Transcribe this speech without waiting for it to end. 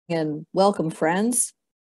and welcome, friends.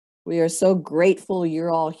 We are so grateful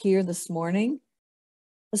you're all here this morning.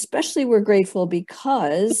 Especially we're grateful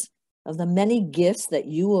because of the many gifts that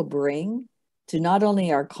you will bring to not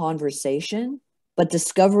only our conversation, but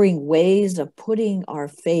discovering ways of putting our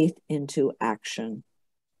faith into action.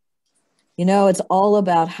 You know, it's all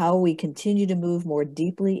about how we continue to move more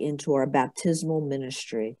deeply into our baptismal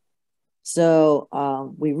ministry.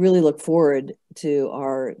 So we really look forward to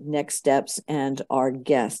our next steps and our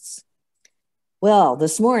guests. Well,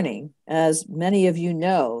 this morning, as many of you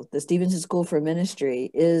know, the Stevenson School for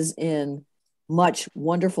Ministry is in much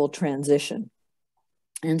wonderful transition.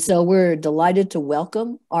 And so we're delighted to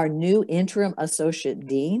welcome our new interim associate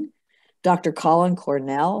dean, Dr. Colin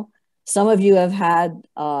Cornell. Some of you have had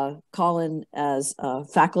Colin as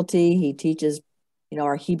faculty. He teaches,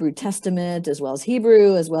 our Hebrew Testament, as well as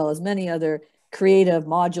Hebrew, as well as many other creative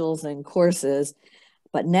modules and courses.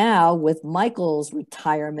 But now with Michael's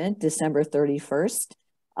retirement, December 31st,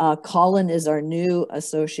 Colin is our new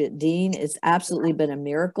associate dean. It's absolutely been a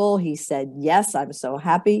miracle. He said, yes, I'm so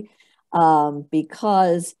happy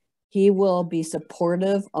because he will be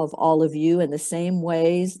supportive of all of you in the same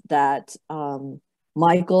ways that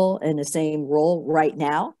Michael in the same role right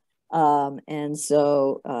now. And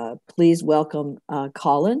so please welcome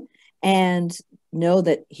Colin and know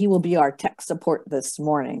that he will be our tech support this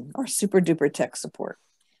morning, our super duper tech support,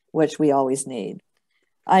 which we always need.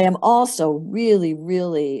 I am also really,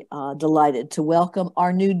 really delighted to welcome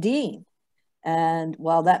our new dean. And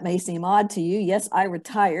while that may seem odd to you, yes, I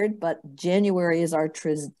retired, but January is our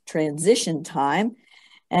transition time.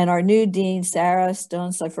 And our new dean, Sarah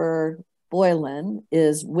Stonecipher Boylan,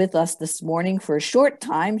 is with us this morning for a short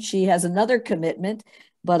time. She has another commitment,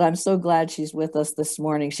 but I'm so glad she's with us this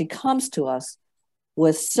morning. She comes to us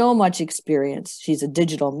with so much experience. She's a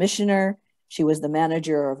digital missioner. She was the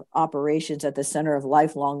manager of operations at the Center of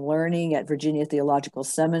Lifelong Learning at Virginia Theological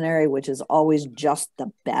Seminary, which is always just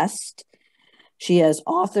the best. She has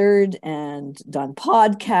authored and done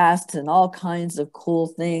podcasts and all kinds of cool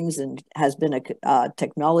things and has been a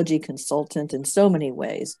technology consultant in so many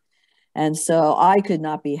ways. And so I could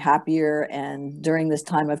not be happier. And during this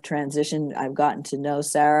time of transition, I've gotten to know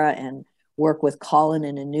Sarah and work with Colin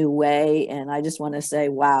in a new way. And I just want to say,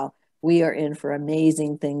 wow, we are in for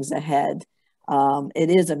amazing things ahead. It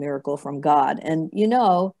is a miracle from God. And,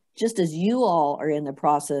 just as you all are in the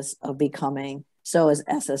process of becoming, so is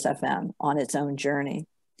SSFM on its own journey.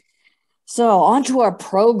 So on to our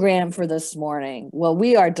program for this morning. Well,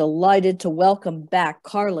 we are delighted to welcome back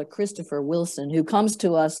Carla Christopher Wilson, who comes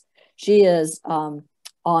to us. She is on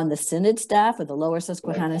the Synod staff of the Lower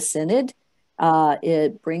Susquehanna Synod.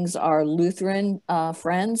 It brings our Lutheran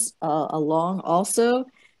friends along also.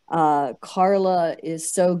 Carla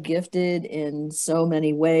is so gifted in so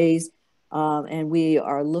many ways, and we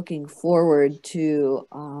are looking forward to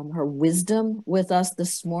her wisdom with us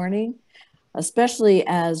this morning, especially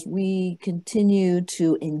as we continue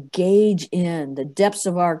to engage in the depths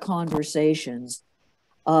of our conversations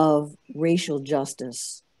of racial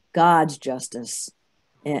justice, God's justice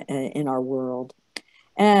in our world.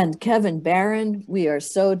 And Kevin Barron, we are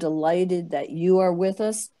so delighted that you are with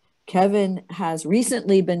us. Kevin has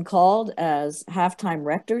recently been called as halftime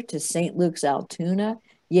rector to St. Luke's Altoona.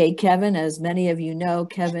 Yay, Kevin. As many of you know,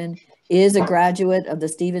 Kevin is a graduate of the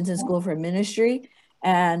Stevenson School for Ministry,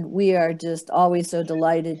 and we are just always so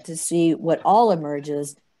delighted to see what all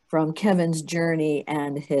emerges from Kevin's journey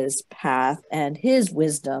and his path, and his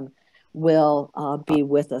wisdom will be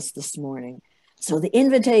with us this morning. So the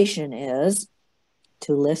invitation is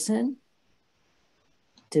to listen,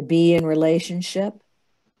 to be in relationship,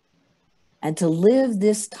 and to live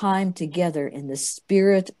this time together in the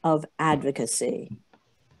spirit of advocacy.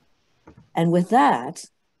 And with that,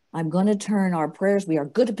 I'm going to turn our prayers. We are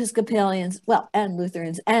good Episcopalians, and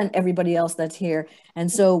Lutherans, and everybody else that's here.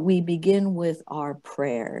 And so we begin with our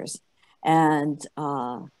prayers. And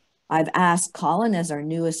I've asked Colin, as our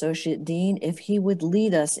new associate dean, if he would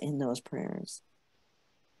lead us in those prayers.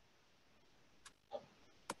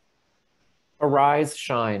 Arise,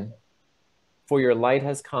 shine, for your light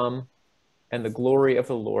has come, and the glory of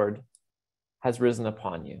the Lord has risen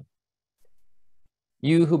upon you.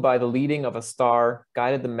 You who by the leading of a star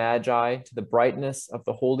guided the Magi to the brightness of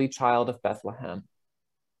the Holy Child of Bethlehem,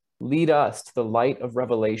 lead us to the light of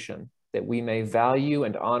revelation, that we may value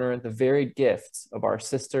and honor the varied gifts of our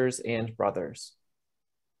sisters and brothers.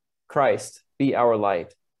 Christ, be our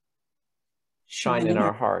light. Shine in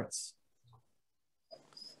our hearts.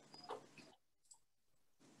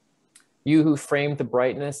 You who framed the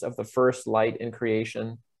brightness of the first light in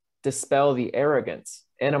creation, dispel the arrogance,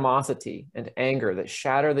 animosity, and anger that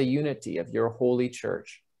shatter the unity of your holy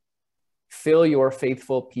church. Fill your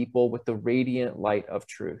faithful people with the radiant light of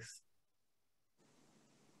truth.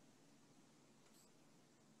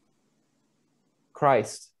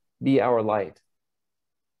 Christ, be our light.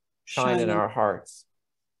 Shine in our hearts.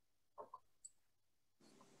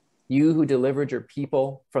 You who delivered your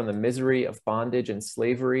people from the misery of bondage and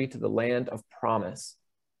slavery to the land of promise,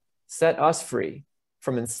 set us free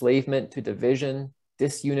from enslavement to division,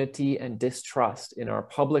 disunity, and distrust in our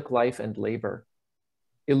public life and labor.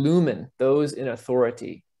 Illumine those in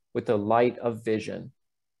authority with the light of vision.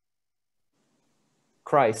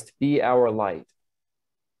 Christ, be our light.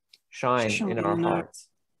 Shine in our hearts.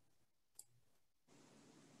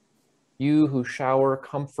 You who shower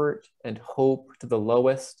comfort and hope to the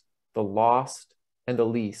lowest, the lost, and the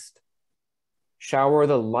least. Shower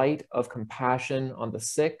the light of compassion on the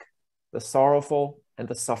sick, the sorrowful, and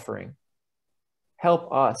the suffering.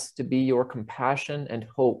 Help us to be your compassion and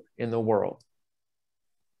hope in the world.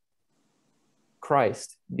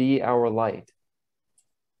 Christ, be our light.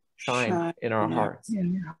 Shine in our hearts.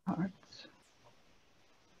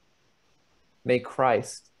 May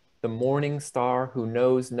Christ, the morning star who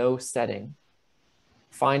knows no setting,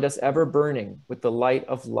 find us ever burning with the light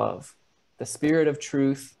of love, the spirit of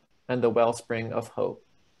truth, and the wellspring of hope.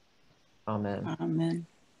 Amen. Amen.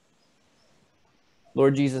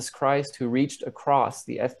 Lord Jesus Christ, who reached across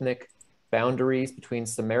the ethnic boundaries between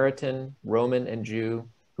Samaritan, Roman, and Jew,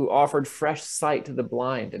 who offered fresh sight to the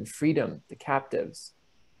blind and freedom to captives,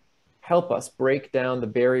 help us break down the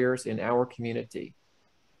barriers in our community.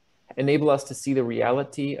 Enable us to see the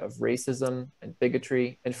reality of racism and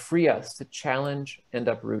bigotry and free us to challenge and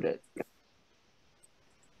uproot it.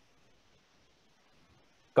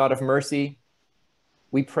 God of mercy,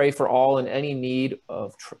 we pray for all in any need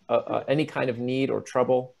of any kind of need or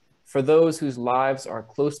trouble, for those whose lives are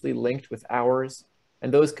closely linked with ours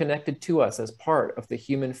and those connected to us as part of the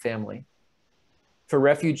human family, for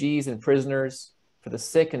refugees and prisoners, for the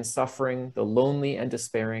sick and suffering, the lonely and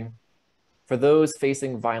despairing, for those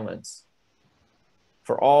facing violence,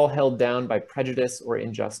 for all held down by prejudice or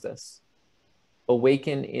injustice.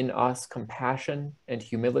 Awaken in us compassion and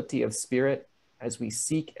humility of spirit as we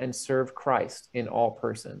seek and serve Christ in all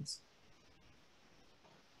persons.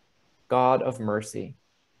 God of mercy,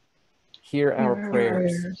 hear our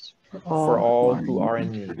prayers for all who are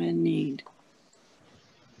in need.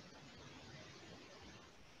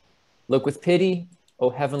 Look with pity, O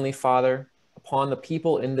Heavenly Father, upon the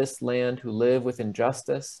people in this land who live with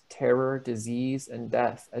injustice, terror, disease, and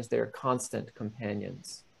death as their constant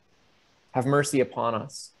companions. Have mercy upon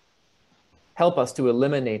us. Help us to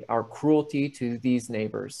eliminate our cruelty to these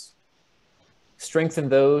neighbors. Strengthen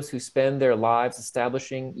those who spend their lives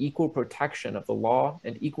establishing equal protection of the law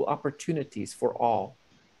and equal opportunities for all.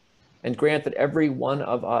 And grant that every one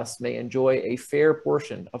of us may enjoy a fair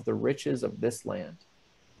portion of the riches of this land.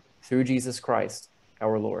 Through Jesus Christ,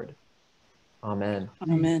 our Lord. Amen.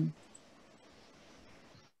 Amen.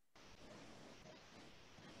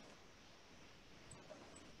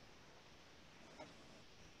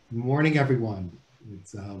 Good morning, everyone.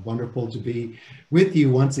 It's wonderful to be with you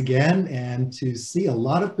once again and to see a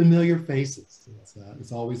lot of familiar faces.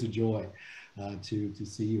 It's always a joy to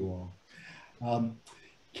see you all.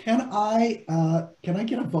 Can I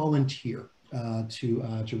get a volunteer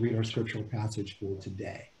to read our scriptural passage for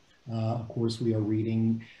today? Of course, we are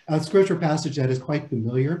reading a scripture passage that is quite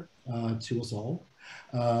familiar to us all,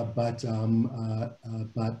 but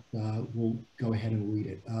we'll go ahead and read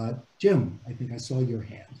it. Jim, I think I saw your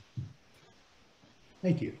hand.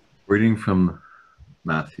 Thank you. Reading from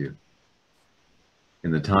Matthew. In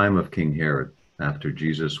the time of King Herod, after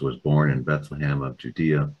Jesus was born in Bethlehem of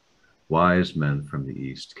Judea, wise men from the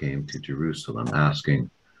east came to Jerusalem asking,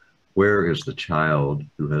 "Where is the child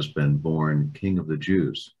who has been born King of the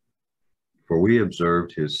Jews? For we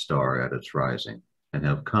observed his star at its rising and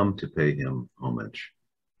have come to pay him homage."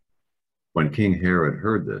 When King Herod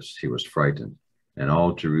heard this, he was frightened, and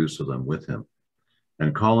all Jerusalem with him.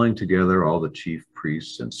 And calling together all the chief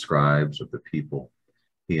priests and scribes of the people,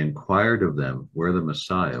 he inquired of them where the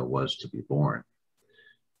Messiah was to be born.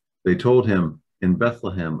 They told him, "In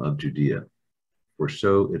Bethlehem of Judea, for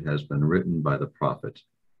so it has been written by the prophet,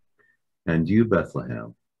 and you,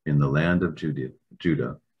 Bethlehem, in the land of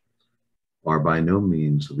Judah, are by no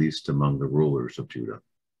means least among the rulers of Judah.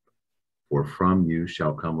 For from you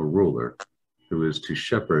shall come a ruler who is to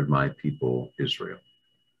shepherd my people Israel."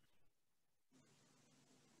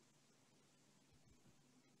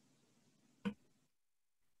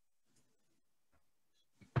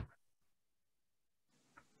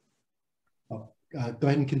 Go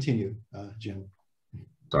ahead and continue, Jim.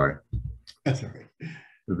 Sorry. That's all right.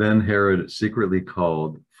 Then Herod secretly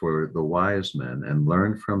called for the wise men and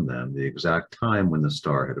learned from them the exact time when the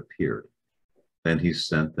star had appeared. Then he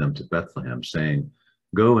sent them to Bethlehem, saying,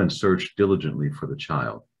 "Go and search diligently for the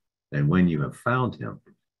child, and when you have found him,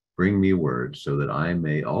 bring me word so that I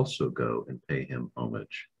may also go and pay him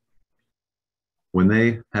homage." When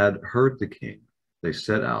they had heard the king, they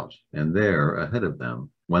set out, and there ahead of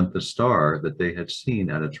them went the star that they had seen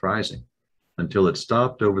at its rising, until it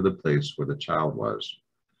stopped over the place where the child was.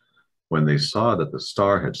 When they saw that the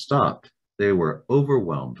star had stopped, they were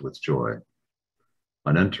overwhelmed with joy.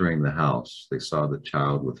 On entering the house, they saw the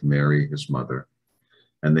child with Mary, his mother,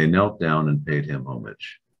 and they knelt down and paid him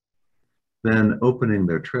homage. Then, opening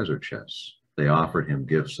their treasure chests, they offered him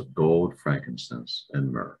gifts of gold, frankincense,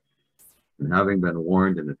 and myrrh. And having been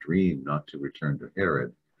warned in a dream not to return to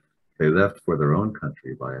Herod, they left for their own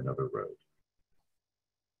country by another road.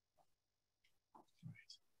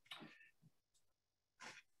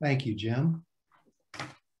 Thank you, Jim.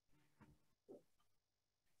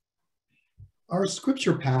 Our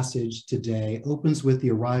scripture passage today opens with the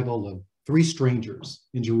arrival of 3 strangers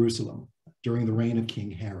in Jerusalem during the reign of King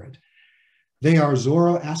Herod. They are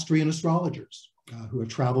Zoroastrian astrologers who have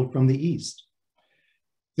traveled from the east.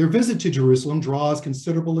 Their visit to Jerusalem draws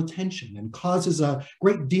considerable attention and causes a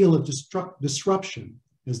great deal of disruption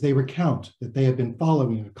as they recount that they have been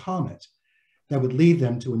following a comet that would lead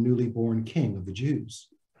them to a newly born king of the Jews.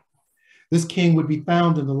 This king would be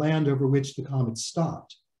found in the land over which the comet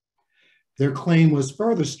stopped. Their claim was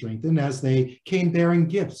further strengthened as they came bearing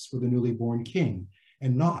gifts for the newly born king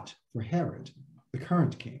and not for Herod, the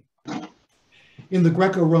current king. In the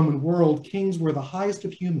Greco-Roman world, kings were the highest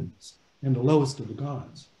of humans and the lowest of the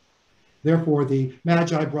gods. Therefore, the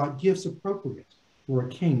Magi brought gifts appropriate for a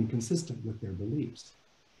king consistent with their beliefs.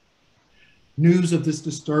 News of this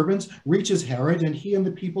disturbance reaches Herod, and he and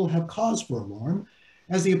the people have cause for alarm,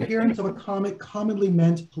 as the appearance of a comet commonly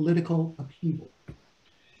meant political upheaval.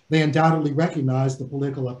 They undoubtedly recognized the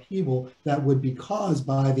political upheaval that would be caused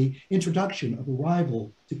by the introduction of a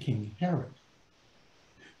rival to King Herod.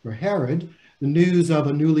 For Herod, the news of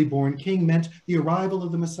a newly born king meant the arrival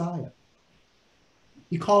of the Messiah.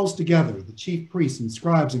 He calls together the chief priests and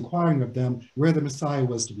scribes, inquiring of them where the Messiah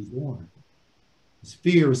was to be born. His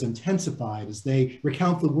fear is intensified as they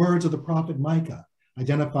recount the words of the prophet Micah,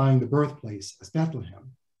 identifying the birthplace as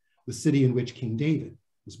Bethlehem, the city in which King David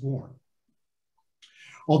was born.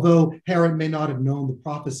 Although Herod may not have known the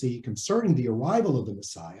prophecy concerning the arrival of the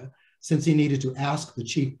Messiah, since he needed to ask the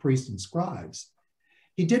chief priests and scribes,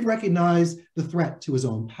 he did recognize the threat to his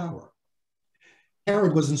own power.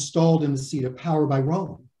 Herod was installed in the seat of power by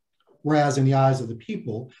Rome, whereas in the eyes of the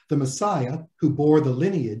people, the Messiah, who bore the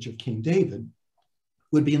lineage of King David,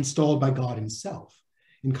 would be installed by God himself,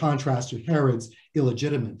 in contrast to Herod's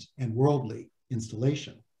illegitimate and worldly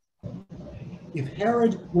installation. If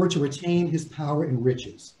Herod were to retain his power and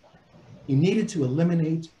riches, he needed to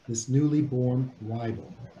eliminate this newly born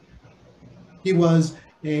rival. He was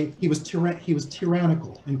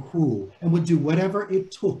tyrannical and cruel and would do whatever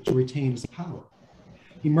it took to retain his power.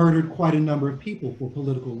 He murdered quite a number of people for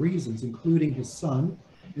political reasons, including his son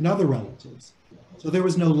and other relatives. So there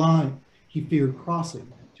was no line he feared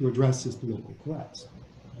crossing to address his political threats.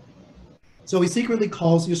 So he secretly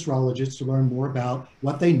calls the astrologers to learn more about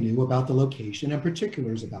what they knew about the location and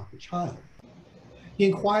particulars about the child. He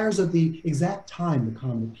inquires of the exact time the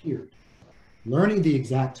comet appeared. Learning the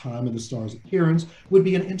exact time of the star's appearance would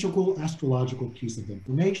be an integral astrological piece of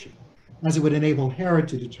information, as it would enable Herod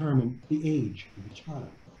to determine the age of the child.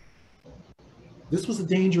 This was a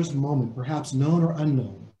dangerous moment, perhaps known or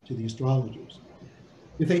unknown to the astrologers.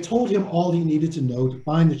 If they told him all he needed to know to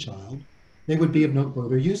find the child, they would be of no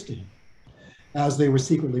further use to him. As they were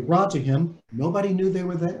secretly brought to him, nobody knew they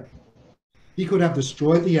were there. He could have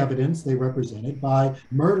destroyed the evidence they represented by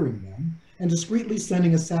murdering them and discreetly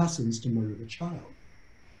sending assassins to murder the child.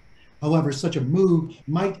 However, such a move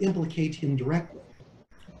might implicate him directly.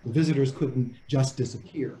 The visitors couldn't just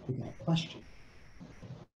disappear without question.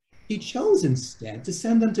 He chose instead to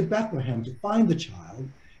send them to Bethlehem to find the child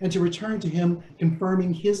and to return to him,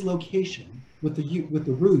 confirming his location with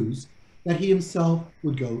the ruse that he himself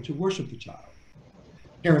would go to worship the child.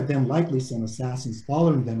 Herod then likely sent assassins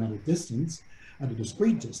following them at a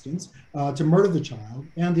discreet distance, to murder the child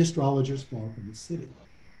and the astrologers far from the city.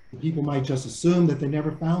 The people might just assume that they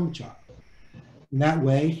never found the child. In that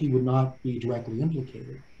way, he would not be directly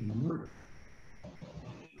implicated in the murder.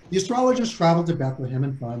 The astrologers traveled to Bethlehem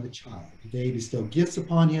and find the child. They bestow gifts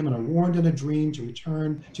upon him and are warned in a dream to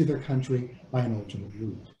return to their country by an alternate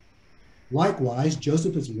route. Likewise,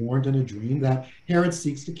 Joseph is warned in a dream that Herod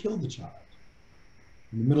seeks to kill the child.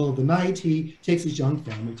 In the middle of the night, he takes his young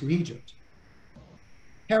family to Egypt.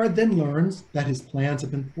 Herod then learns that his plans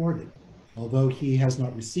have been thwarted. Although he has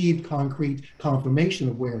not received concrete confirmation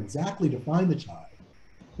of where exactly to find the child,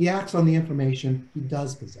 he acts on the information he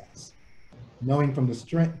does possess. Knowing from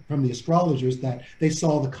the astrologers that they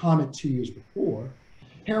saw the comet 2 years before,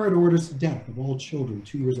 Herod orders the death of all children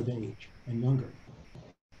 2 years of age and younger.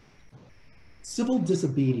 Civil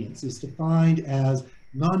disobedience is defined as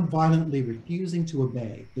non-violently refusing to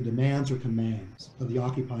obey the demands or commands of the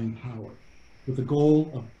occupying power with the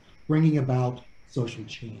goal of bringing about social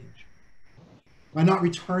change. By not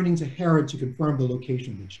returning to Herod to confirm the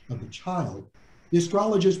location of the child, the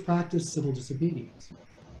astrologers practiced civil disobedience.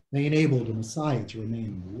 They enabled a Messiah to remain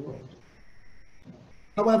in the world.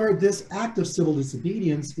 However, this act of civil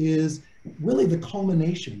disobedience is really the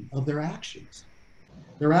culmination of their actions.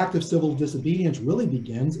 Their act of civil disobedience really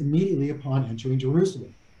begins immediately upon entering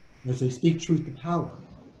Jerusalem, as they speak truth to power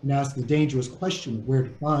and ask the dangerous question of where to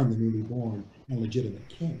find the newly born and legitimate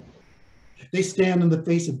king. They stand in the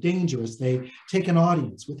face of danger as they take an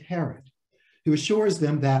audience with Herod, who assures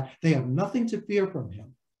them that they have nothing to fear from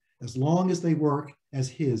him as long as they work as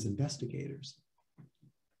his investigators.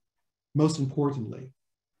 Most importantly,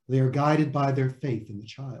 they are guided by their faith in the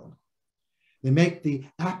child. They make the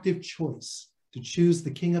active choice to choose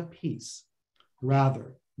the King of Peace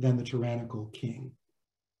rather than the tyrannical king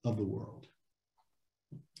of the world.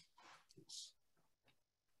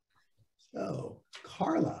 So,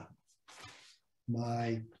 Carla,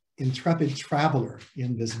 my intrepid traveler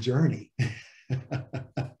in this journey.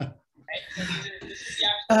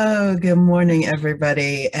 Oh, good morning,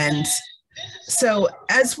 everybody. And so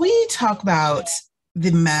as we talk about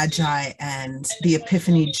the Magi and the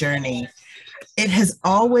Epiphany journey, it has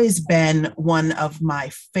always been one of my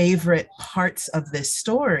favorite parts of this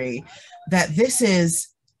story, that this is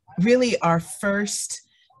really our first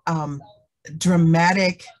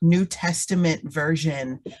dramatic New Testament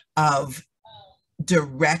version of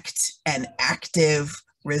direct and active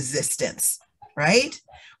resistance, right?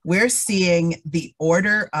 We're seeing the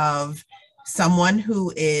order of someone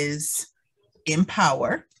who is in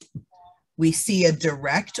power. We see a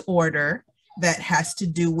direct order that has to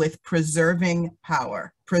do with preserving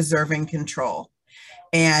power, preserving control.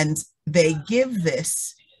 And they give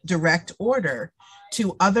this direct order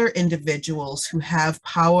to other individuals who have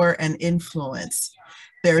power and influence.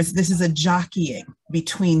 This is a jockeying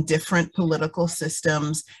between different political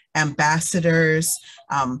systems, ambassadors,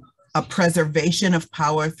 a preservation of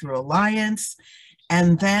power through alliance,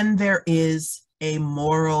 and then there is a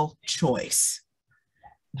moral choice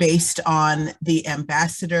based on the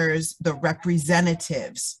ambassadors, the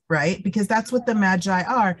representatives, right? Because that's what the Magi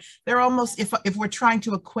are. They're almost, if we're trying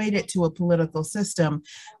to equate it to a political system,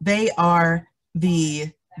 they are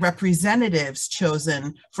the representatives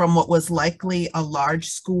chosen from what was likely a large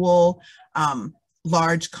school,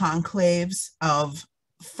 large conclaves of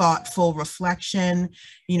thoughtful reflection.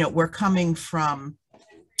 You know, we're coming from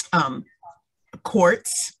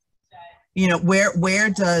courts. You know, where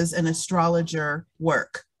does an astrologer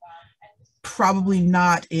work? Probably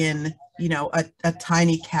not in, you know, a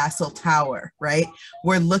tiny castle tower, right?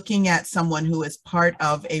 We're looking at someone who is part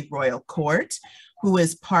of a royal court, who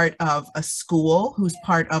is part of a school, who's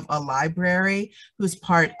part of a library, who's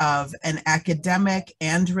part of an academic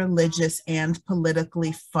and religious and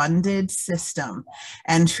politically funded system,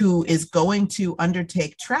 and who is going to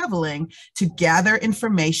undertake traveling to gather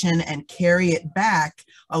information and carry it back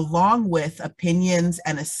along with opinions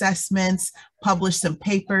and assessments, publish some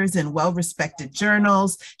papers in well-respected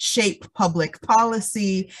journals, shape public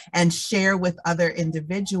policy, and share with other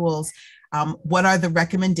individuals what are the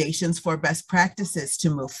recommendations for best practices to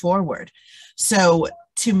move forward. So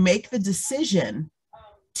to make the decision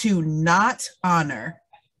to not honor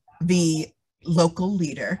the local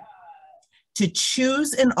leader, to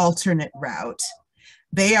choose an alternate route,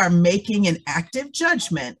 they are making an active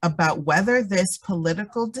judgment about whether this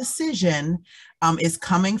political decision is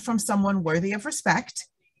coming from someone worthy of respect,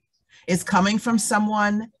 is coming from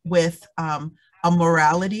someone with a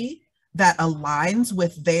morality that aligns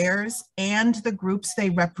with theirs and the groups they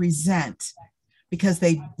represent, because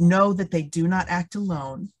they know that they do not act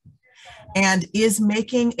alone, and is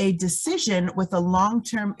making a decision with a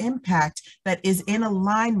long-term impact that is in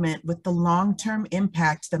alignment with the long-term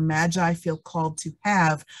impact the Magi feel called to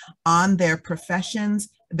have on their professions,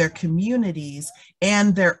 their communities,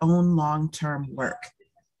 and their own long-term work.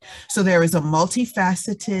 So there is a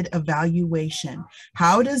multifaceted evaluation.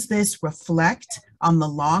 How does this reflect on the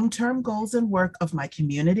long-term goals and work of my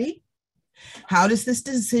community? How does this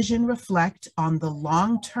decision reflect on the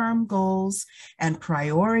long-term goals and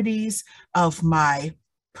priorities of my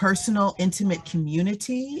personal, intimate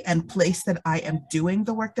community and place that I am doing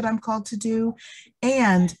the work that I'm called to do?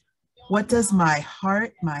 And what does my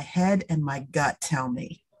heart, my head, and my gut tell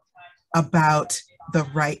me about the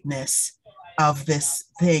rightness of this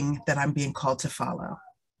thing that I'm being called to follow?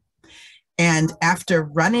 And after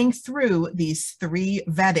running through these 3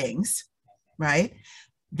 vettings, right,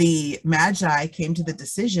 the Magi came to the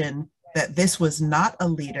decision that this was not a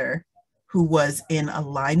leader who was in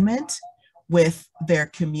alignment with their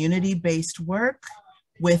community-based work,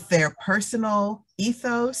 with their personal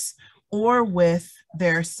ethos, or with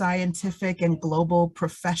their scientific and global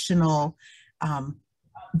professional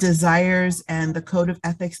desires and the code of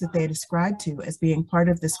ethics that they had ascribed to as being part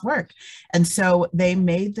of this work. And so they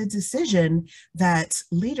made the decision that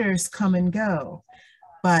leaders come and go,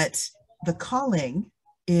 but the calling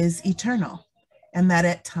is eternal, and that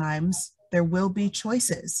at times there will be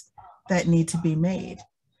choices that need to be made.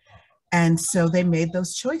 And so they made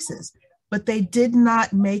those choices, but they did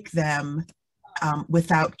not make them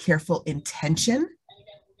without careful intention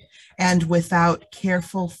and without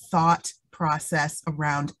careful thought process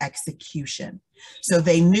around execution. So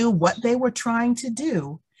they knew what they were trying to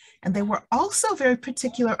do, and they were also very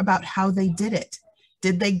particular about how they did it.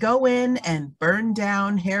 Did they go in and burn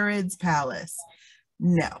down Herod's palace?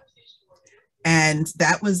 No. And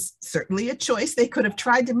that was certainly a choice they could have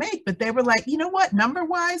tried to make, but they were like, you know what,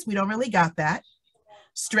 number-wise, we don't really got that.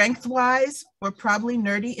 Strength-wise, we're probably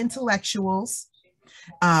nerdy intellectuals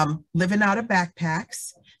living out of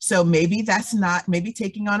backpacks. So maybe maybe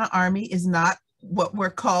taking on an army is not what we're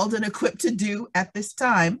called and equipped to do at this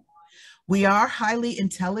time. We are highly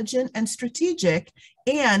intelligent and strategic,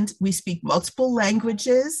 and we speak multiple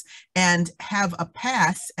languages and have a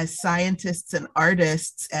pass as scientists and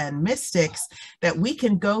artists and mystics that we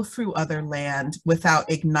can go through other land without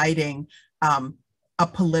igniting a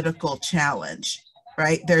political challenge,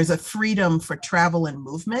 right? There's a freedom for travel and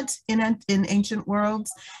movement in ancient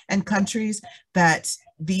worlds and countries that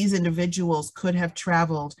these individuals could have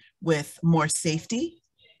traveled with more safety,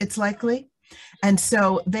 it's likely. And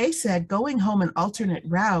so they said going home an alternate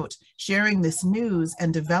route, sharing this news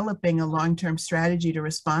and developing a long-term strategy to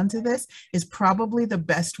respond to this is probably the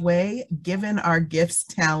best way given our gifts,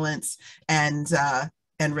 talents, and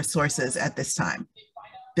resources at this time.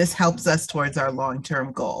 This helps us towards our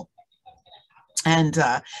long-term goal. And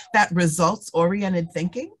that results-oriented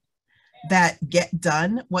thinking, that get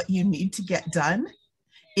done what you need to get done,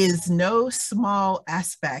 is no small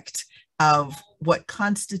aspect of what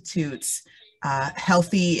constitutes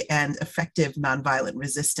healthy and effective nonviolent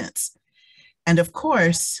resistance. And of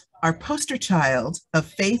course, our poster child of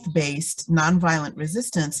faith-based nonviolent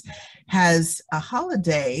resistance has a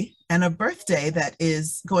holiday and a birthday that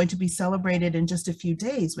is going to be celebrated in just a few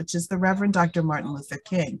days, which is the Reverend Dr. Martin Luther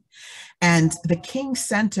King. And the King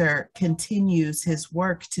Center continues his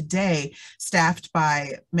work today, staffed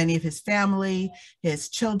by many of his family, his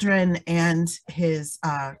children, and his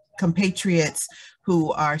compatriots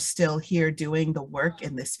who are still here doing the work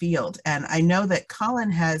in this field. And I know that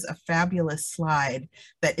Colin has a fabulous slide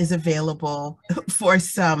that is available for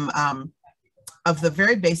some of the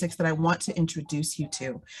very basics that I want to introduce you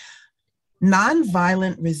to.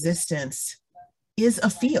 Nonviolent resistance is a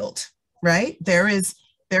field, right? There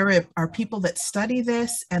are people that study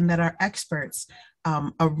this and that are experts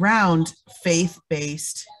around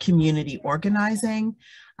faith-based community organizing,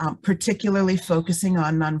 particularly focusing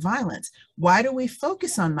on nonviolence. Why do we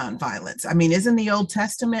focus on nonviolence? I mean, isn't the Old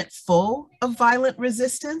Testament full of violent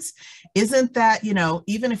resistance? Isn't that, you know,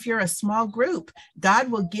 even if you're a small group, God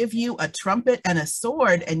will give you a trumpet and a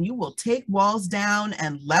sword and you will take walls down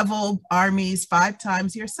and level armies 5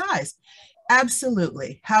 times your size?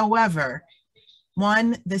 Absolutely. However,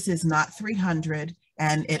 one, this is not 300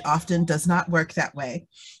 and it often does not work that way.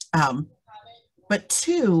 But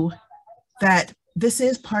 2, that this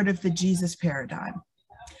is part of the Jesus paradigm,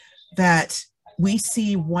 that we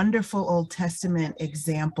see wonderful Old Testament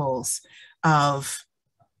examples of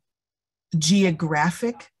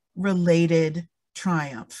geographic related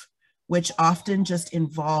triumph, which often just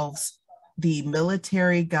involves the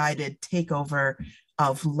military guided takeover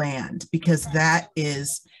of land, because that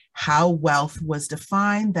is how wealth was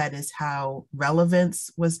defined, that is how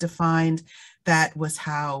relevance was defined, that was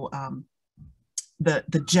how the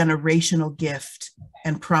generational gift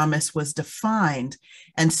and promise was defined.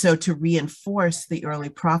 And so to reinforce the early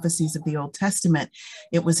prophecies of the Old Testament,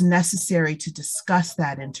 it was necessary to discuss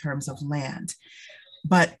that in terms of land.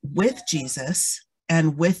 But with Jesus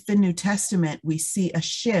and with the New Testament, we see a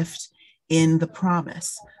shift in the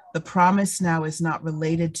promise. The promise now is not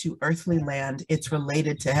related to earthly land, it's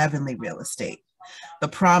related to heavenly real estate. The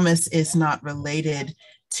promise is not related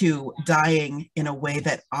to dying in a way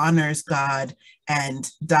that honors God and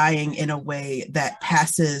dying in a way that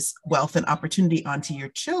passes wealth and opportunity onto your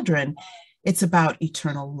children. It's about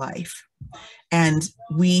eternal life. And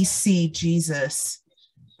we see Jesus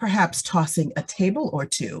perhaps tossing a table or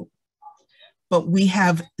two, but we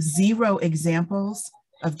have zero examples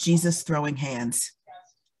of Jesus throwing hands.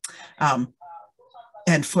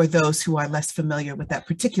 And for those who are less familiar with that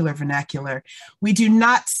particular vernacular, we do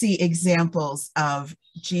not see examples of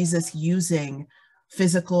Jesus using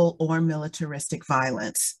physical or militaristic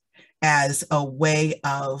violence as a way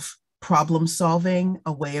of problem solving,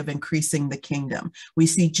 a way of increasing the kingdom. We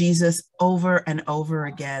see Jesus over and over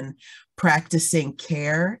again practicing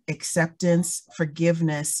care, acceptance,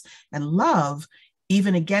 forgiveness, and love,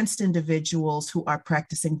 even against individuals who are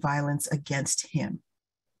practicing violence against him.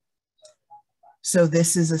 So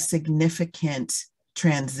this is a significant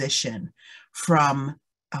transition from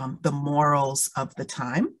the morals of the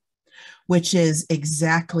time, which is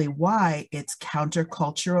exactly why it's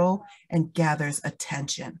countercultural and gathers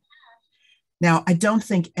attention. Now, I don't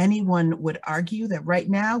think anyone would argue that right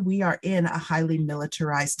now we are in a highly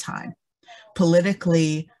militarized time.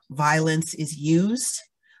 Politically, violence is used,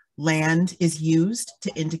 land is used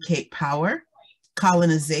to indicate power.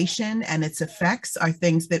 Colonization and its effects are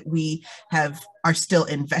things that we are still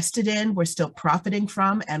invested in, we're still profiting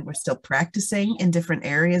from, and we're still practicing in different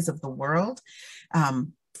areas of the world.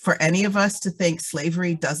 For any of us to think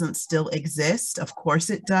slavery doesn't still exist, of course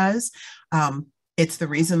it does. It's the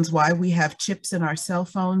reasons why we have chips in our cell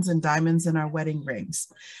phones and diamonds in our wedding rings.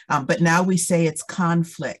 But now we say it's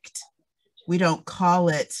conflict. We don't call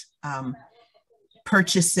it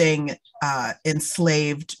purchasing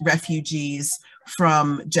enslaved refugees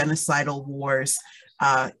from genocidal wars.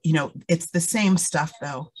 It's the same stuff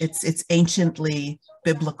though. It's anciently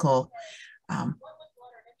biblical.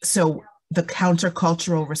 So the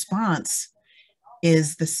countercultural response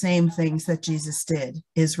is the same things that Jesus did,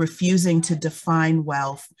 is refusing to define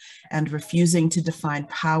wealth and refusing to define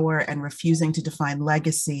power and refusing to define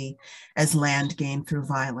legacy as land gained through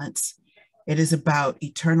violence. It is about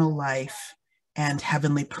eternal life and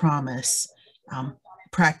heavenly promise,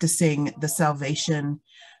 practicing the salvation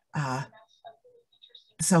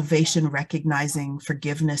recognizing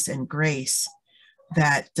forgiveness and grace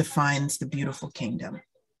that defines the beautiful kingdom,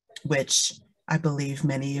 which I believe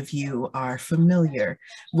many of you are familiar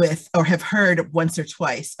with or have heard once or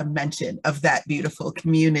twice a mention of that beautiful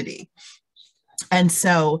community. And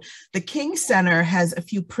so the King Center has a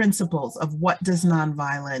few principles of what does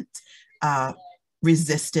nonviolent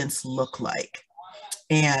resistance look like.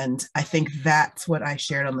 And I think that's what I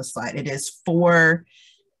shared on the slide. It is 4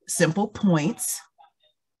 simple points.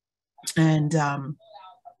 And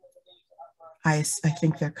I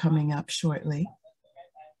think they're coming up shortly.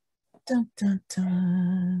 Dun, dun,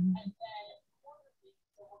 dun.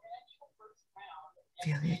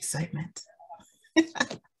 Feel the excitement.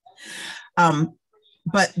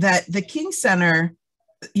 But that the King Center,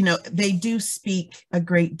 they do speak a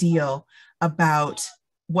great deal about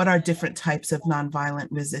what are different types of nonviolent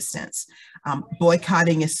resistance.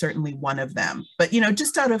 Boycotting is certainly one of them. But,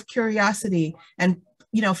 just out of curiosity and,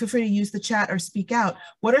 feel free to use the chat or speak out.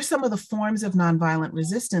 What are some of the forms of nonviolent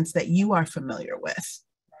resistance that you are familiar with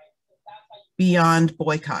beyond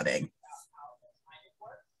boycotting?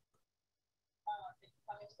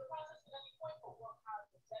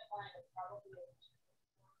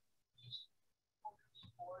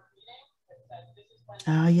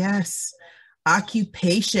 Yes.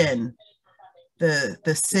 Occupation, the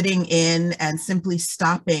sitting in and simply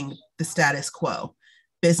stopping the status quo,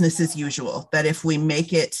 business as usual, that if we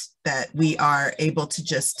make it that we are able to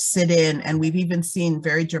just sit in, and we've even seen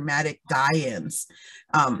very dramatic die-ins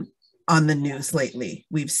on the news lately.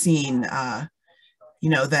 We've seen,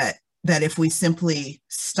 that if we simply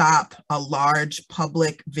stop a large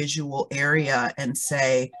public visual area and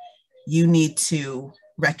say, you need to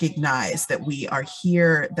recognize that we are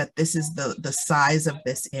here, that this is the size of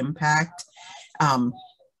this impact.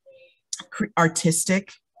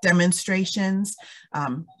 Artistic demonstrations,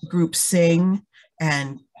 group sing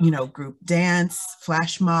and, group dance,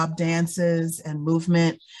 flash mob dances and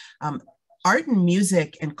movement. Art and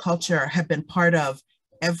music and culture have been part of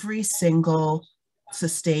every single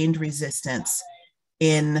sustained resistance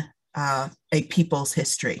in a people's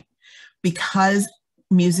history, because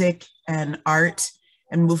music and art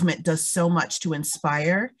and movement does so much to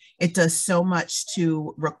inspire. It does so much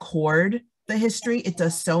to record the history. It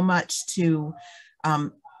does so much to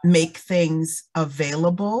make things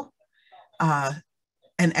available and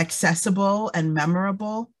accessible and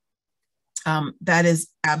memorable. That is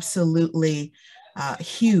absolutely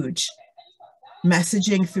huge.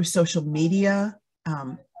 Messaging through social media,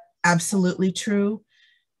 absolutely true.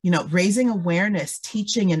 Raising awareness,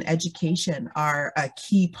 teaching, and education are a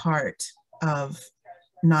key part of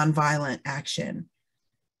nonviolent action.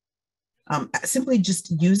 Simply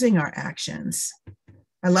just using our actions.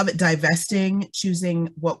 I love it. Divesting, choosing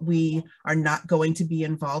what we are not going to be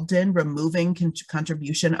involved in, removing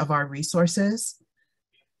contribution of our resources.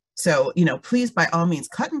 So, please, by all means,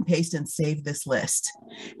 cut and paste and save this list,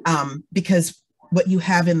 because what you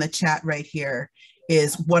have in the chat right here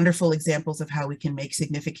is wonderful examples of how we can make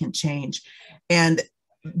significant change. And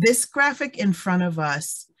this graphic in front of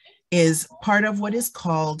us is part of what is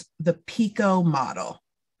called the PICO model.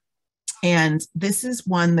 And this is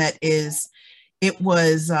one that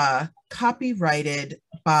was copyrighted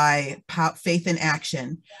by Faith in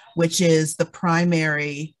Action, which is the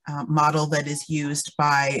primary model that is used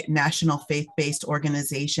by national faith-based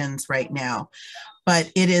organizations right now.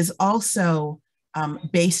 But it is also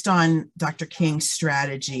based on Dr. King's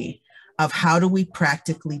strategy of how do we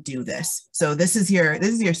practically do this. So this is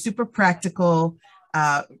your super practical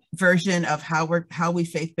version of how we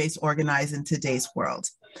faith-based organize in today's world.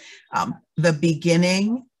 The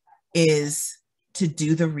beginning is to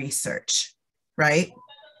do the research, right?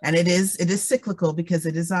 And it is cyclical because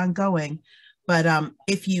it is ongoing. But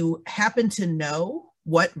if you happen to know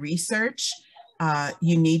what research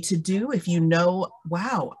you need to do, if you know,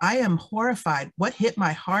 wow, I am horrified. What hit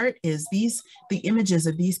my heart is the images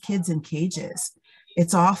of these kids in cages.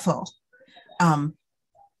 It's awful. Well,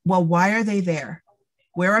 why are they there?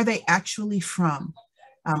 Where are they actually from?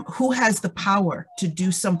 Who has the power to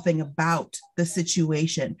do something about the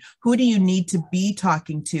situation? Who do you need to be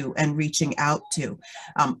talking to and reaching out to?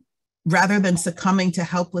 Rather than succumbing to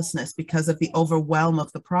helplessness because of the overwhelm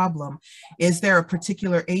of the problem, is there a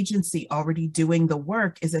particular agency already doing the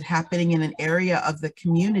work? Is it happening in an area of the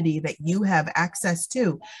community that you have access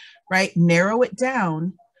to, right? Narrow it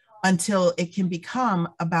down until it can become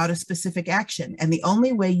about a specific action. And the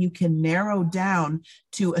only way you can narrow down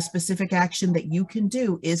to a specific action that you can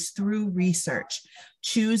do is through research.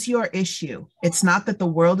 Choose your issue. It's not that the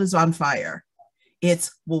world is on fire.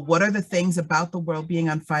 It's, well, what are the things about the world being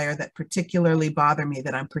on fire that particularly bother me,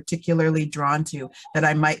 that I'm particularly drawn to, that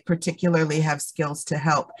I might particularly have skills to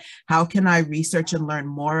help? How can I research and learn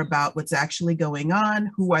more about what's actually going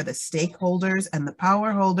on? Who are the stakeholders and the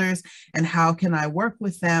power holders? And how can I work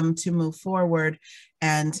with them to move forward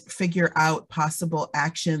and figure out possible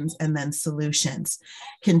actions and then solutions?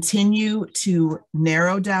 Continue to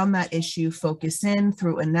narrow down that issue, focus in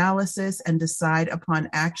through analysis, and decide upon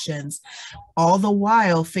actions, all the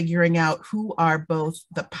while figuring out who are both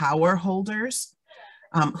the power holders,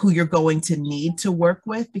 who you're going to need to work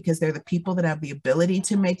with because they're the people that have the ability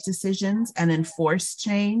to make decisions and enforce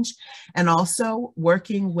change, and also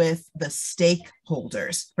working with the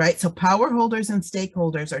stakeholders, right? So power holders and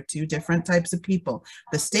stakeholders are two different types of people.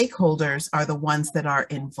 The stakeholders are the ones that are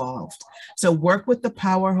involved. So work with the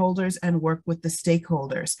power holders and work with the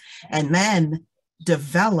stakeholders, and then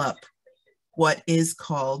develop what is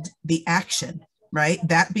called the action, right?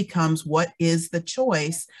 That becomes what is the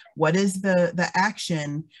choice, what is the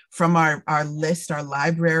action from our list, our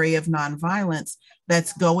library of nonviolence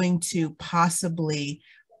that's going to possibly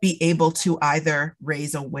be able to either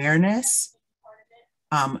raise awareness,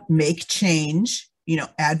 make change,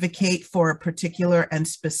 advocate for a particular and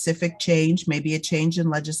specific change, maybe a change in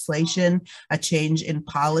legislation, a change in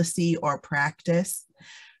policy or practice,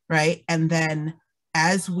 right? And then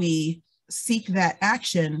as we seek that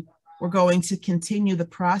action, we're going to continue the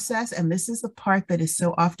process. And this is the part that is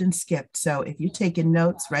so often skipped. So if you're taking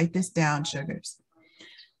notes, write this down, sugars.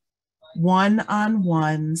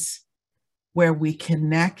 One-on-ones where we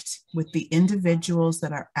connect with the individuals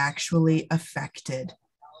that are actually affected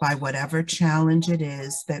by whatever challenge it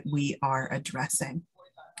is that we are addressing.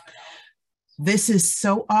 This is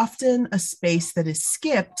so often a space that is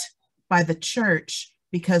skipped by the church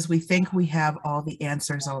because we think we have all the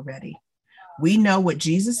answers already. We know what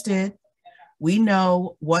Jesus did. We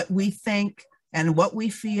know what we think and what we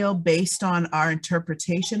feel based on our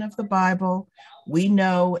interpretation of the Bible. We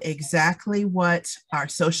know exactly what our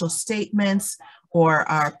social statements or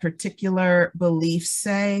our particular beliefs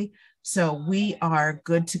say. So we are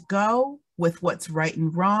good to go with what's right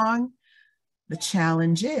and wrong. The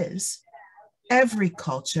challenge is every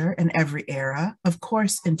culture and every era, of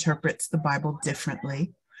course, interprets the Bible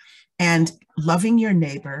differently. And loving your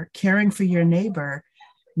neighbor, caring for your neighbor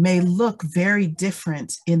may look very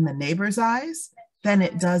different in the neighbor's eyes than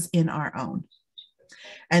it does in our own.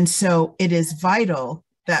 And so it is vital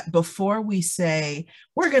that before we say,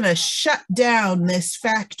 we're going to shut down this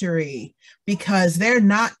factory because they're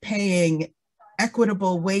not paying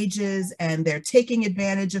equitable wages and they're taking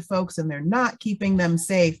advantage of folks and they're not keeping them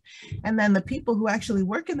safe. And then the people who actually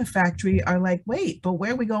work in the factory are like, wait, but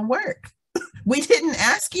where are we going to work? We didn't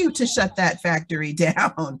ask you to shut that factory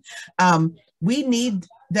down. We need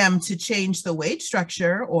them to change the wage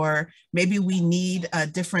structure, or maybe we need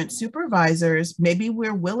different supervisors. Maybe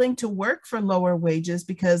we're willing to work for lower wages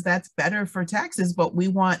because that's better for taxes, but we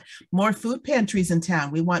want more food pantries in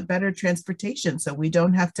town. We want better transportation so we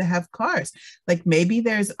don't have to have cars. Like maybe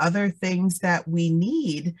there's other things that we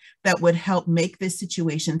need that would help make this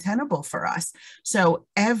situation tenable for us. So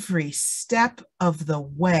every step of the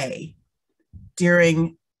way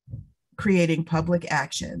during creating public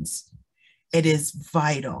actions, it is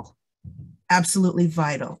vital, absolutely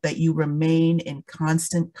vital, that you remain in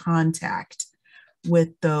constant contact with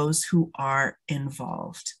those who are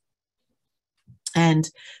involved. And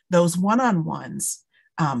those one-on-ones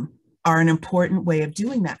are an important way of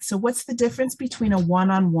doing that. So what's the difference between a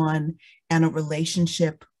one-on-one and a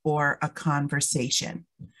relationship or a conversation?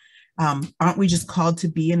 Aren't we just called to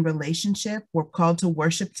be in relationship? We're called to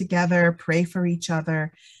worship together, pray for each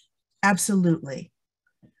other. Absolutely.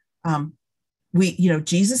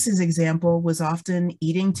 Jesus's example was often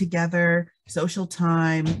eating together, social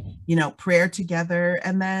time, prayer together,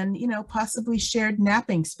 and then, possibly shared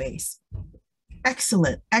napping space.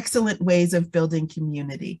 Excellent, excellent ways of building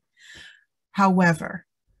community. However,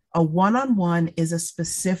 a one-on-one is a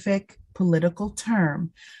specific political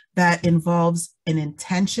term that involves an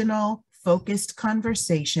intentional, focused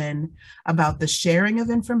conversation about the sharing of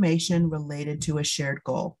information related to a shared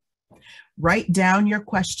goal. Write down your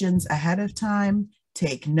questions ahead of time,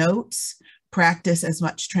 take notes, practice as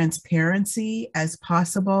much transparency as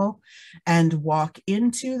possible, and walk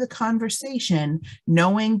into the conversation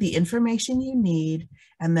knowing the information you need.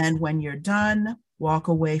 And then when you're done, walk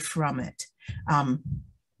away from it.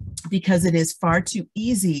 Because it is far too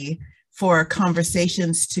easy for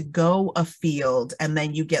conversations to go afield and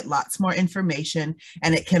then you get lots more information,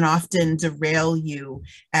 and it can often derail you,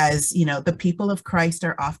 as the people of Christ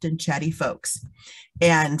are often chatty folks.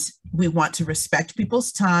 And we want to respect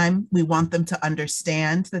people's time. We want them to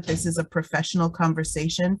understand that this is a professional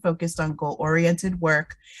conversation focused on goal-oriented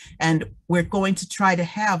work. And we're going to try to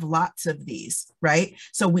have lots of these, right?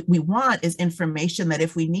 So what we want is information that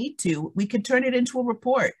if we need to, we could turn it into a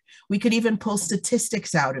report. We could even pull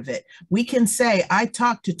statistics out of it. We can say, I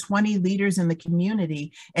talked to 20 leaders in the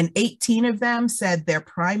community and 18 of them said their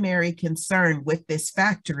primary concern with this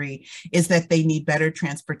factory is that they need better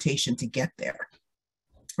transportation to get there.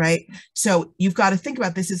 Right? So you've got to think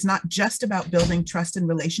about this is not just about building trust and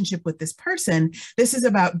relationship with this person. This is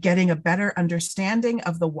about getting a better understanding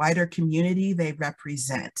of the wider community they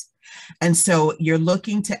represent. And so you're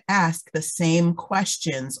looking to ask the same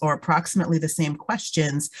questions, or approximately the same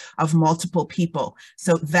questions, of multiple people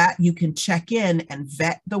so that you can check in and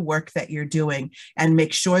vet the work that you're doing and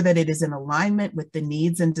make sure that it is in alignment with the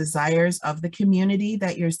needs and desires of the community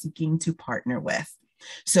that you're seeking to partner with.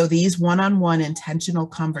 So these one-on-one intentional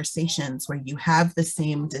conversations where you have the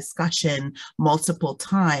same discussion multiple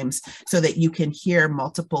times so that you can hear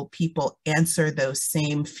multiple people answer those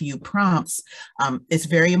same few prompts, it's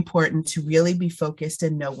very important to really be focused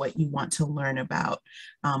and know what you want to learn about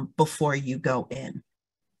before you go in.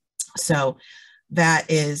 So that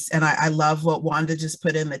is, and I love what Wanda just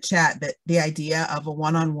put in the chat, that the idea of a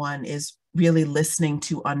one-on-one is really listening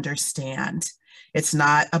to understand. It's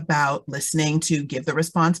not about listening to give the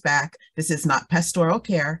response back. This is not pastoral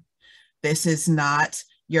care. This is not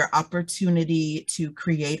your opportunity to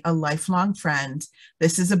create a lifelong friend.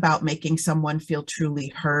 This is about making someone feel truly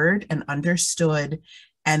heard and understood,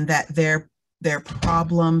 and that their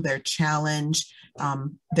problem, their challenge,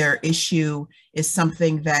 their issue is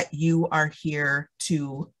something that you are here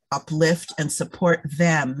to uplift and support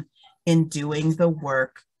them in doing the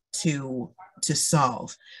work to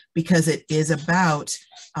solve, because it is about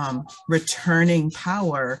returning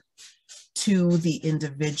power to the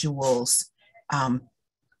individuals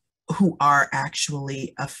who are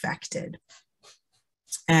actually affected.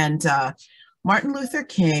 And Martin Luther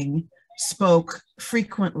King spoke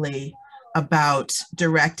frequently about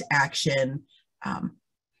direct action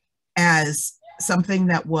as something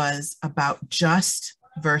that was about just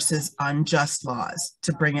versus unjust laws,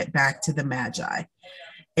 to bring it back to the Magi.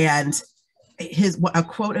 And a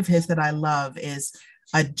quote of his that I love is,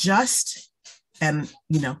 a just, and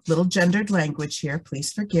little gendered language here,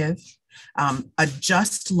 please forgive, a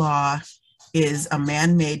just law is a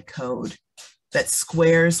man-made code that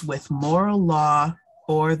squares with moral law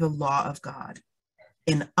or the law of God.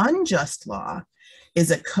 An unjust law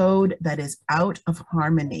is a code that is out of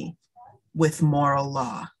harmony with moral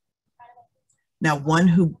law. Now, one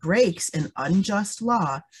who breaks an unjust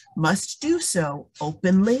law must do so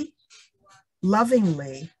openly,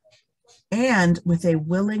 lovingly, and with a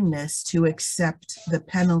willingness to accept the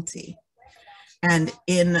penalty. And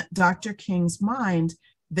in Dr. King's mind,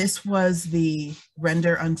 this was the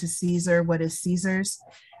render unto Caesar what is Caesar's.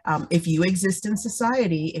 If you exist in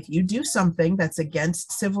society, if you do something that's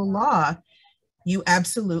against civil law, you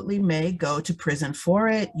absolutely may go to prison for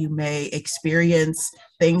it. You may experience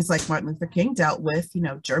things like Martin Luther King dealt with,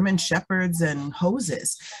 German shepherds and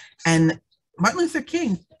hoses. And Martin Luther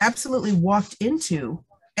King absolutely walked into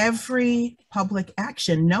every public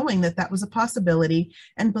action knowing that that was a possibility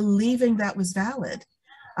and believing that was valid,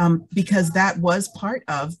 because that was part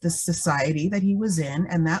of the society that he was in,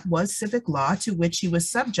 and that was civic law to which he was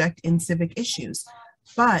subject in civic issues.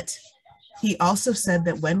 But he also said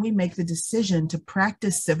that when we make the decision to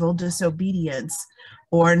practice civil disobedience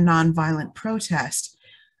or nonviolent protest,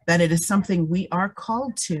 that it is something we are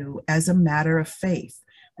called to as a matter of faith,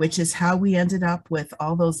 which is how we ended up with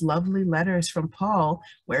all those lovely letters from Paul,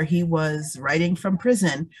 where he was writing from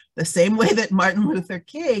prison, the same way that Martin Luther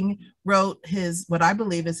King wrote his, what I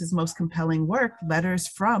believe is his most compelling work, Letters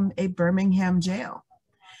from a Birmingham Jail.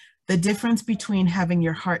 The difference between having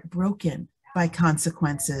your heart broken by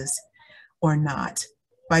consequences or not,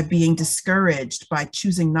 by being discouraged, by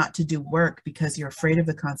choosing not to do work because you're afraid of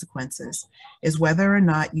the consequences, is whether or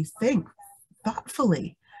not you think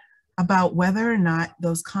thoughtfully about whether or not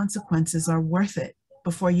those consequences are worth it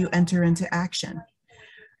before you enter into action.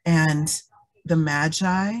 And the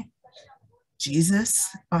Magi, Jesus,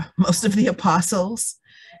 most of the apostles,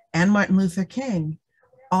 and Martin Luther King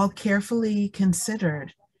all carefully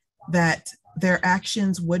considered that their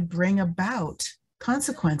actions would bring about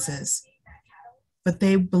consequences, but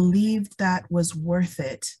they believed that was worth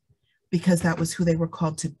it because that was who they were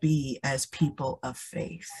called to be as people of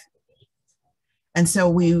faith. And so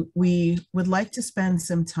we would like to spend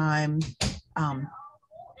some time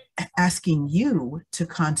asking you to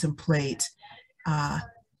contemplate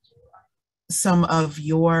some of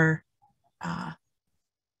your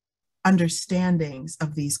understandings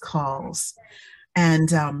of these calls.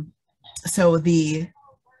 And so the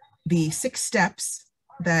 6 steps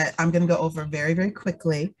that I'm going to go over very, very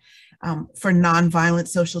quickly for nonviolent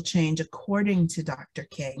social change, according to Dr.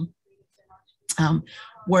 King,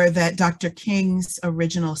 were that Dr. King's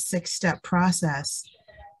original 6-step process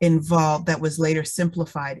involved, that was later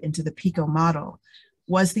simplified into the PICO model,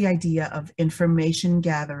 was the idea of information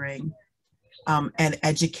gathering and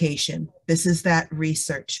education. This is that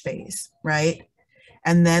research phase, right?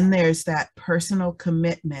 And then there's that personal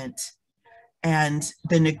commitment and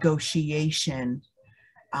the negotiation,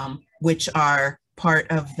 which are part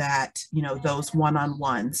of that, those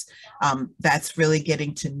one-on-ones. That's really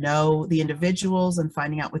getting to know the individuals and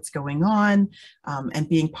finding out what's going on, and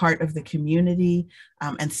being part of the community,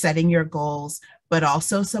 and setting your goals. But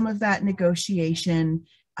also some of that negotiation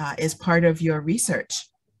is part of your research,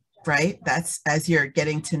 right? That's as you're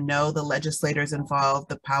getting to know the legislators involved,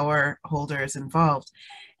 the power holders involved,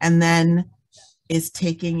 and then is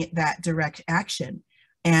taking that direct action.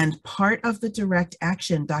 And part of the direct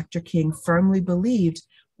action, Dr. King firmly believed,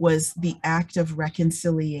 was the act of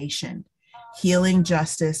reconciliation, healing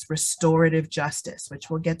justice, restorative justice,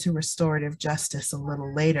 which we'll get to restorative justice a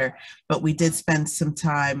little later. But we did spend some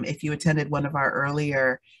time, if you attended one of our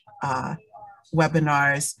earlier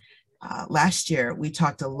webinars last year, we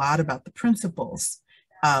talked a lot about the principles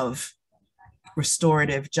of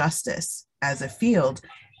restorative justice as a field.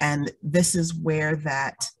 And this is where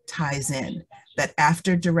that ties in, that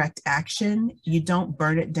after direct action, you don't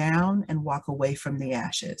burn it down and walk away from the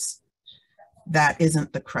ashes. That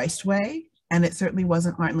isn't the Christ way, and it certainly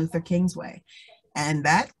wasn't Martin Luther King's way. And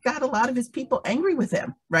that got a lot of his people angry with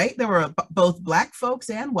him, right? There were both Black folks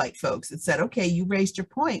and white folks that said, okay, you raised your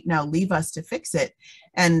point, now leave us to fix it.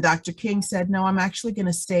 And Dr. King said, no, I'm actually going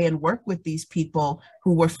to stay and work with these people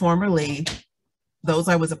who were formerly those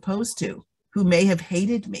I was opposed to, who may have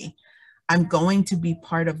hated me. I'm going to be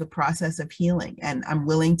part of the process of healing, and I'm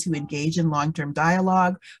willing to engage in long-term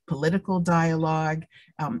dialogue, political dialogue,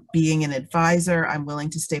 being an advisor. I'm willing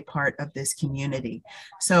to stay part of this community.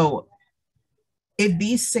 So if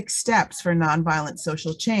these 6 steps for nonviolent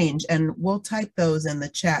social change, and we'll type those in the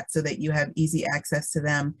chat so that you have easy access to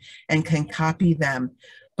them and can copy them.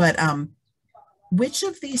 But which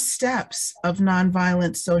of these steps of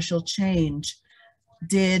nonviolent social change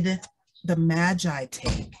did the Magi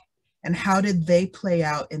take? And how did they play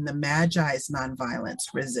out in the Magi's nonviolent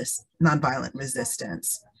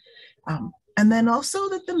resistance? And then also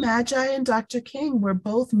that the Magi and Dr. King were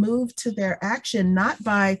both moved to their action, not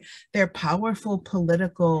by their powerful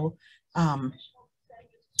political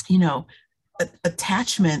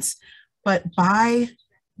attachments, but by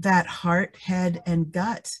that heart, head, and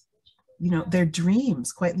gut, their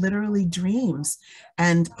dreams, quite literally dreams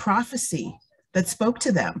and prophecy that spoke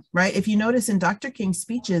to them, right? If you notice in Dr. King's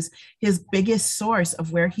speeches, his biggest source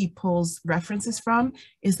of where he pulls references from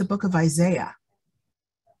is the book of Isaiah.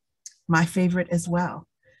 My favorite as well.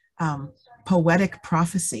 Poetic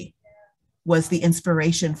prophecy was the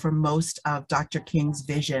inspiration for most of Dr. King's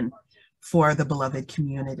vision for the beloved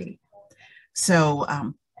community. So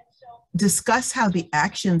discuss how the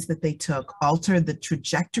actions that they took altered the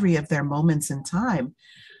trajectory of their moments in time.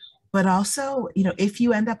 But also, if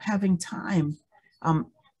you end up having time,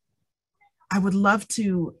 I would love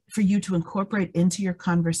for you to incorporate into your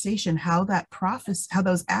conversation how that prophecy, how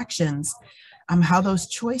those actions, how those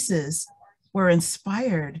choices were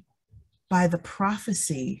inspired by the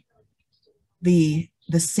prophecy, the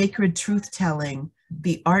sacred truth-telling,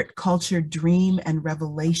 the art, culture, dream, and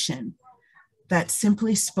revelation that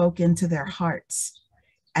simply spoke into their hearts,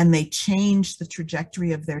 and they changed the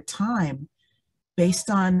trajectory of their time based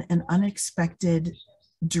on an unexpected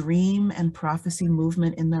dream and prophecy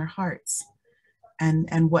movement in their hearts,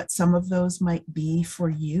 and what some of those might be for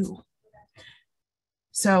you.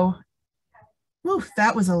 So,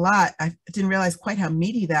 that was a lot. I didn't realize quite how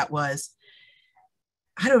meaty that was.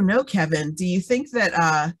 I don't know, Kevin, do you think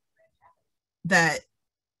that that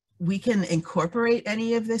we can incorporate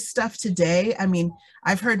any of this stuff today? I mean,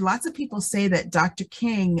 I've heard lots of people say that Dr.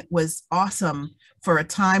 King was awesome for a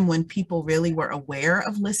time when people really were aware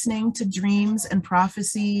of listening to dreams and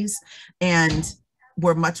prophecies and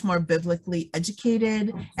were much more biblically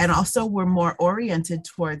educated, and also were more oriented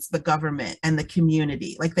towards the government and the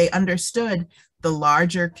community. Like, they understood the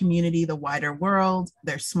larger community, the wider world,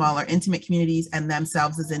 their smaller intimate communities, and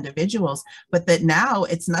themselves as individuals. But that now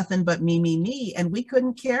it's nothing but me, me, me, and we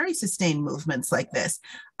couldn't carry sustained movements like this.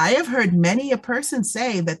 I have heard many a person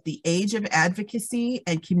say that the age of advocacy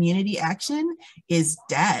and community action is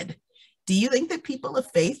dead. Do you think that people of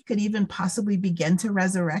faith could even possibly begin to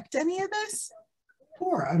resurrect any of this?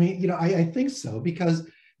 Sure. I mean, I think so, because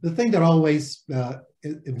the thing that always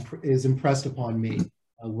is impressed upon me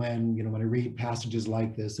when I read passages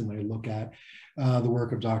like this and when I look at the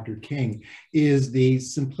work of Dr. King is the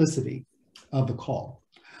simplicity of the call.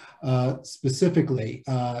 Specifically,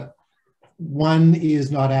 one is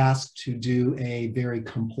not asked to do a very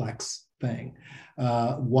complex thing.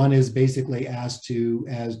 One is basically asked to,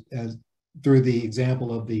 as through the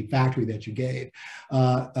example of the factory that you gave,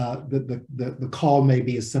 the call may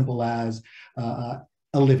be as simple as a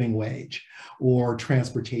living wage or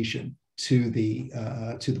transportation to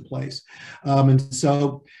the place, and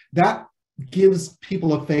so that gives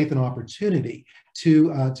people of faith an opportunity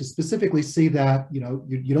to specifically see that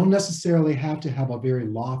you don't necessarily have to have a very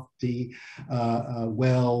lofty,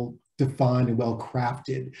 well defined and well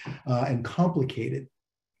crafted and complicated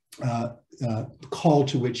call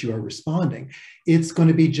to which you are responding. It's going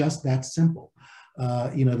to be just that simple.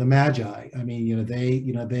 The Magi, I mean,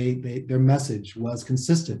 their message was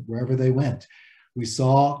consistent wherever they went. We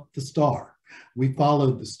saw the star, we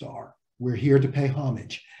followed the star, we're here to pay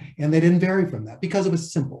homage. And they didn't vary from that because it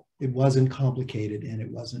was simple. It wasn't complicated, and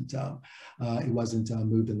it wasn't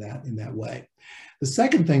moved in that way. The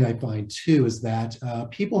second thing I find too is that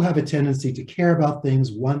people have a tendency to care about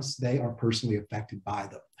things once they are personally affected by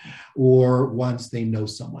them, or once they know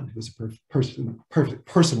someone who's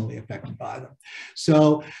personally affected by them.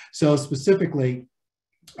 So specifically,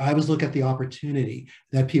 I always look at the opportunity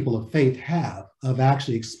that people of faith have of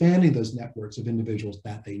actually expanding those networks of individuals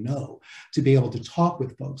that they know to be able to talk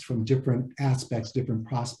with folks from different aspects, different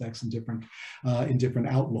prospects, and different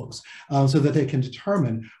outlooks, so that they can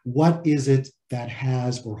determine what is it that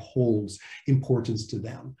has or holds importance to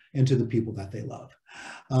them and to the people that they love.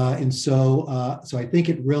 So I think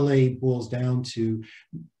it really boils down to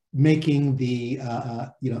making the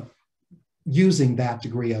using that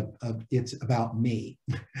degree of it's about me,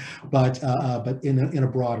 but in a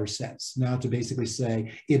broader sense. Now, to basically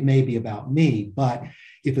say it may be about me, but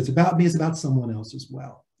if it's about me, it's about someone else as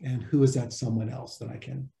well. And who is that someone else that I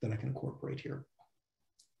can incorporate here?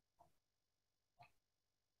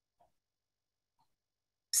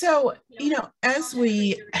 So, as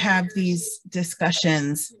we have these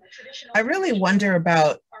discussions, I really wonder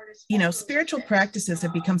about, spiritual practices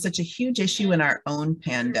have become such a huge issue in our own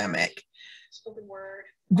pandemic.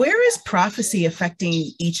 Where is prophecy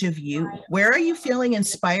affecting each of you? Where are you feeling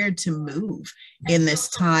inspired to move in this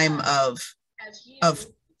time of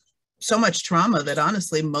so much trauma that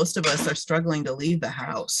honestly, most of us are struggling to leave the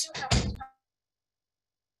house?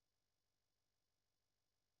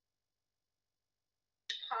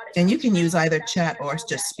 And you can use either chat or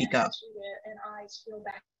just speak up.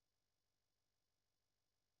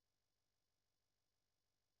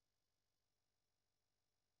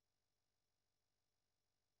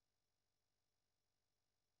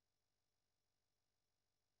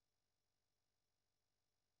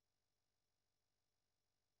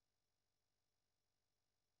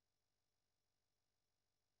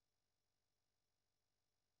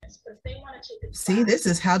 See, this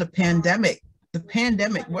is how the pandemic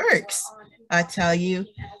works. I tell you,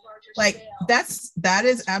 like that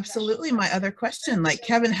is absolutely my other question. Like,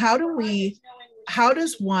 Kevin, how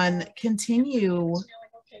does one continue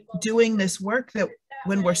doing this work that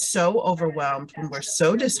when we're so overwhelmed, when we're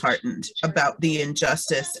so disheartened about the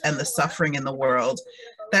injustice and the suffering in the world,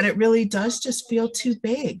 that it really does just feel too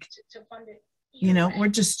big? You know, we're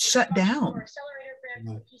just shut down.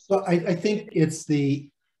 Well, I think it's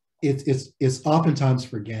oftentimes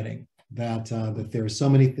forgetting that there are so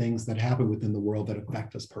many things that happen within the world that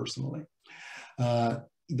affect us personally.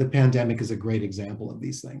 The pandemic is a great example of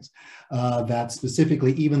these things. That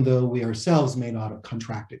specifically, even though we ourselves may not have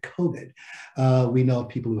contracted COVID, we know of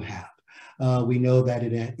people who have. We know that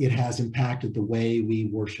it has impacted the way we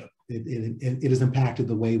worship. It has impacted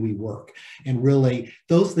the way we work. And really,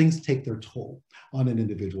 those things take their toll on an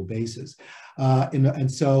individual basis.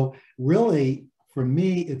 And so really, for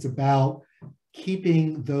me, it's about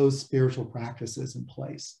keeping those spiritual practices in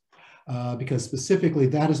place. Because specifically,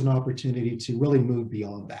 that is an opportunity to really move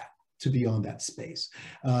beyond that, to beyond that space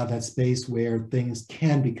where things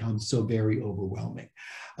can become so very overwhelming.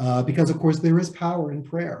 Because of course, there is power in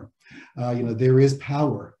prayer. There is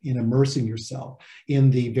power in immersing yourself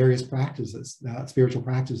in the various practices, spiritual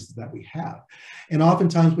practices that we have. And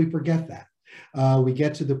oftentimes we forget that. We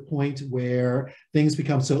get to the point where things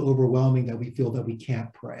become so overwhelming that we feel that we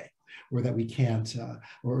can't pray, or that we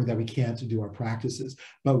can't do our practices.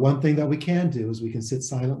 But one thing that we can do is we can sit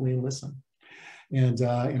silently and listen. And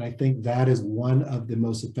I think that is one of the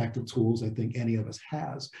most effective tools I think any of us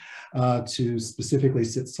has, to specifically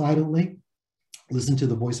sit silently, listen to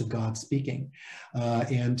the voice of God speaking,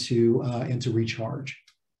 and to recharge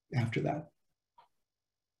after that.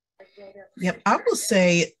 Yep, I will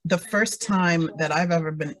say the first time that I've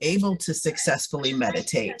ever been able to successfully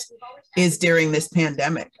meditate is during this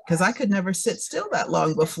pandemic, because I could never sit still that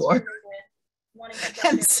long before.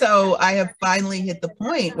 And so I have finally hit the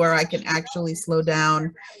point where I can actually slow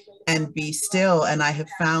down and be still. And I have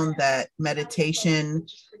found that meditation,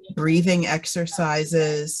 breathing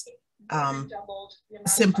exercises,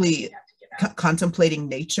 simply contemplating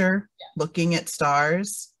nature, looking at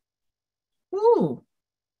stars. Ooh.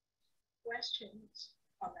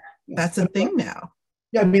 That's a thing now.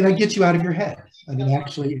 Yeah, I mean, that gets you out of your head. I mean,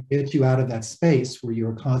 actually, it gets you out of that space where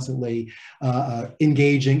you're constantly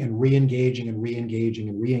engaging and re-engaging and re-engaging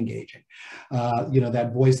and re-engaging.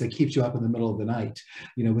 That voice that keeps you up in the middle of the night,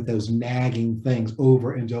 with those nagging things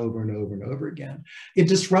over and over and over and over again. It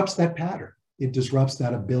disrupts that pattern. It disrupts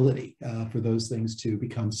that ability for those things to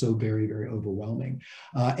become so very, very overwhelming,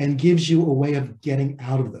 and gives you a way of getting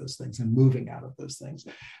out of those things and moving out of those things.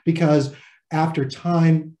 Because after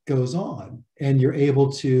time goes on and you're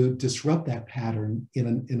able to disrupt that pattern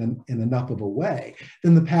in enough of a way,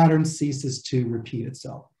 then the pattern ceases to repeat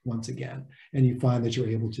itself once again. And you find that you're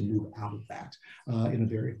able to move out of that in a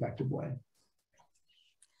very effective way.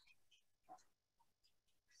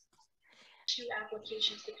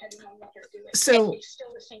 Applications depending on what they're doing. So,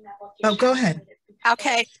 oh, go ahead.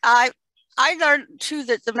 Okay, I learned too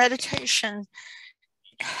that the meditation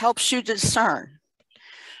helps you discern,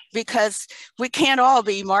 because we can't all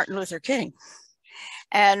be Martin Luther King,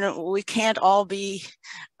 and we can't all be,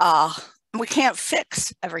 we can't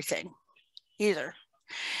fix everything either.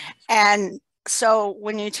 And so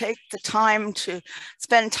when you take the time to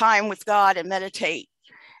spend time with God and meditate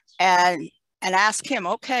and ask him,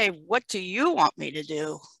 okay, what do you want me to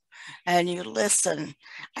do? And you listen.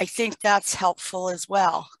 I think that's helpful as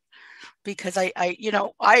well, because I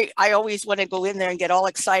always want to go in there and get all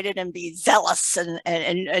excited and be zealous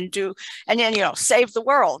and do, and then, save the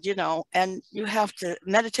world, and you have to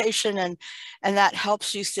meditation and that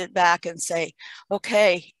helps you sit back and say,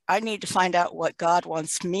 okay, I need to find out what God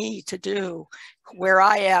wants me to do, where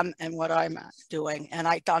I am and what I'm doing. And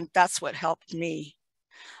I thought that's what helped me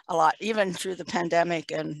a lot, even through the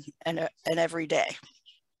pandemic and every day.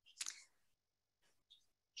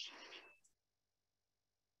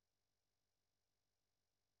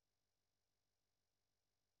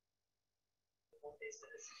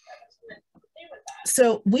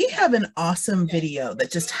 So we have an awesome video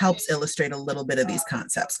that just helps illustrate a little bit of these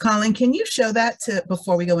concepts. Colin, can you show that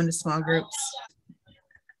before we go into small groups?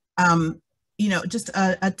 just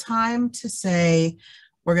a time to say,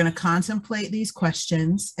 we're going to contemplate these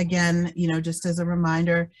questions. Again, just as a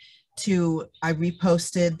reminder, I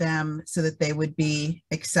reposted them so that they would be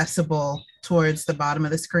accessible towards the bottom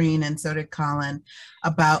of the screen, and so did Colin,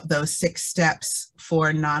 about those 6 steps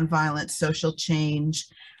for nonviolent social change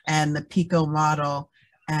and the PICO model.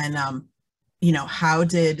 And, how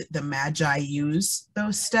did the Magi use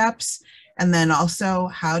those steps? And then also,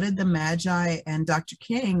 how did the Magi and Dr.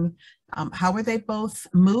 King, how were they both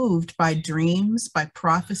moved by dreams, by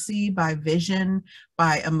prophecy, by vision,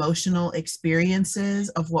 by emotional experiences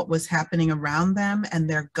of what was happening around them and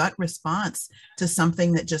their gut response to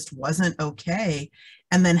something that just wasn't okay?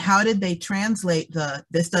 And then how did they translate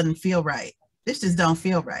this doesn't feel right? This just don't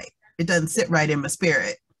feel right. It doesn't sit right in my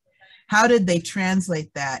spirit. How did they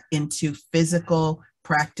translate that into physical,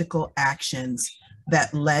 practical actions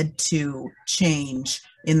that led to change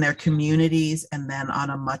in their communities and then on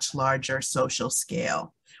a much larger social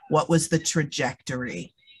scale? What was the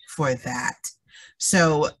trajectory for that?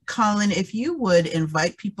 So, Colin, if you would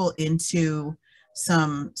invite people into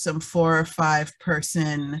some 4 or 5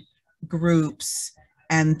 person groups,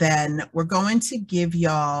 and then we're going to give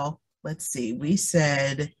y'all, let's see, we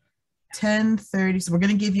said 10:30, so we're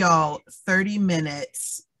going to give y'all 30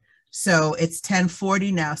 minutes. So it's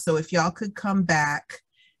 10:40 now. So if y'all could come back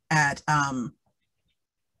at 10,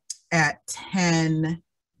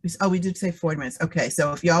 oh, we did say 40 minutes. Okay,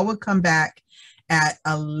 so if y'all would come back at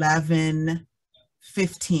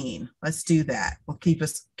 11:15, let's do that. We'll keep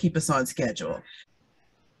us on schedule.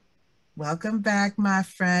 Welcome back, my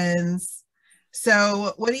friends.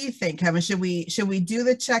 So what do you think, Kevin? Should we do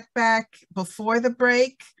the check back before the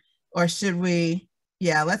break? Or should we,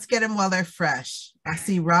 let's get them while they're fresh. I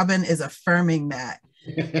see Robin is affirming that.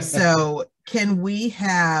 So can we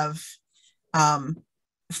have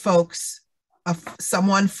folks,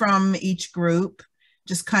 someone from each group,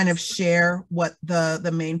 just kind of share what the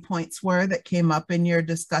main points were that came up in your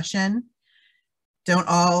discussion? Don't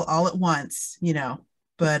all at once,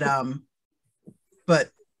 but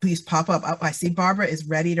please pop up. Oh, I see Barbara is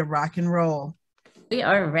ready to rock and roll. We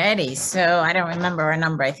are ready. So I don't remember our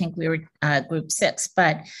number. I think we were group 6,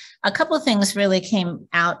 but a couple of things really came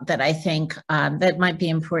out that I think that might be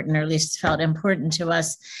important, or at least felt important to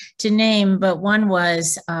us to name. But one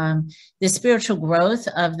was the spiritual growth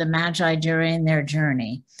of the Magi during their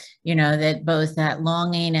journey, that both that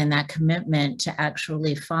longing and that commitment to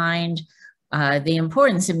actually find the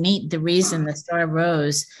importance and meet the reason the star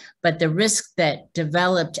rose, but the risk that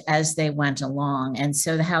developed as they went along. And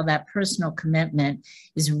so how that personal commitment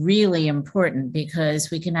is really important,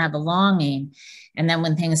 because we can have a longing, and then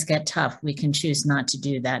when things get tough, we can choose not to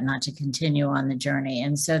do that, not to continue on the journey.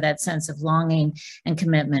 And so that sense of longing and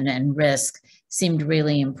commitment and risk seemed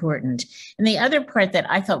really important. And the other part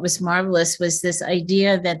that I thought was marvelous was this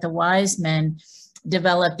idea that the wise men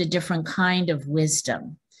developed a different kind of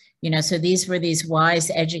wisdom. So these were these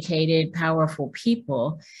wise, educated, powerful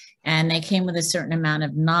people, and they came with a certain amount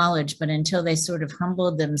of knowledge, but until they sort of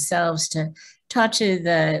humbled themselves to talk to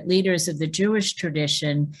the leaders of the Jewish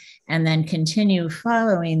tradition and then continue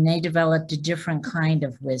following, they developed a different kind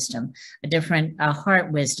of wisdom, a different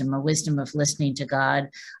heart wisdom, a wisdom of listening to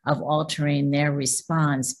God, of altering their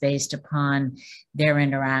response based upon their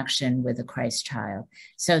interaction with the Christ child.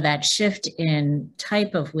 So that shift in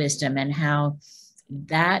type of wisdom and how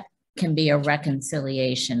that can be a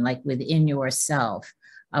reconciliation, like within yourself,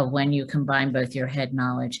 of when you combine both your head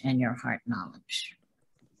knowledge and your heart knowledge.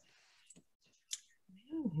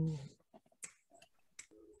 Ooh.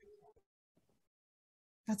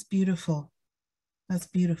 That's beautiful. That's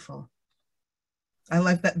beautiful. I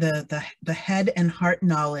like that the head and heart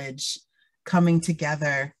knowledge coming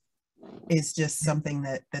together is just something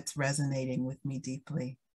that's resonating with me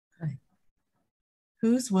deeply.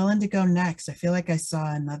 Who's willing to go next? I feel like I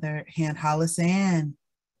saw another hand. Hollis Ann.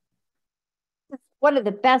 One of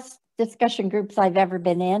the best discussion groups I've ever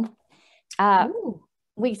been in.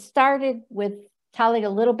 We started with telling a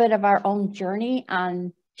little bit of our own journey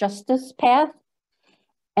on justice path.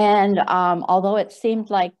 And although it seemed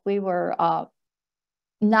like we were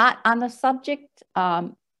not on the subject,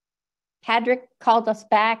 Patrick called us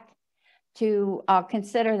back to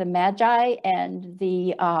consider the Magi and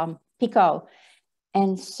the PICO.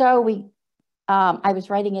 And so I was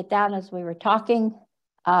writing it down as we were talking.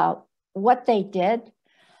 What they did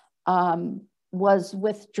was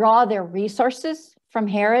withdraw their resources from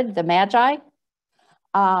Herod, the Magi,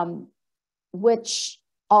 which,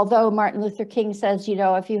 although Martin Luther King says,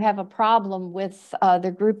 if you have a problem with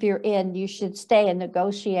the group you're in, you should stay and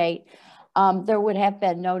negotiate, there would have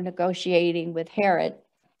been no negotiating with Herod.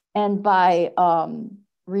 And by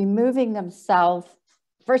removing themselves.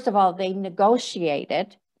 First of all, they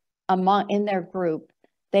negotiated in their group.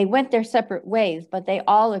 They went their separate ways, but they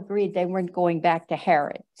all agreed they weren't going back to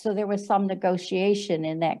Herod. So there was some negotiation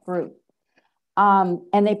in that group.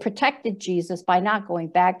 And they protected Jesus by not going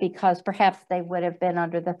back, because perhaps they would have been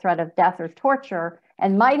under the threat of death or torture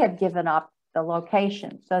and might have given up the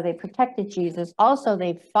location. So they protected Jesus. Also,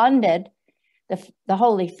 they funded the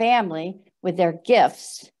Holy Family with their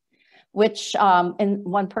gifts, which and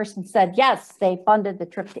one person said, yes, they funded the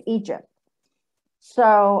trip to Egypt.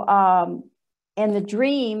 So in the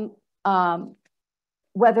dream,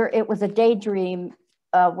 whether it was a daydream,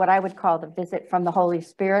 what I would call the visit from the Holy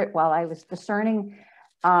Spirit while I was discerning,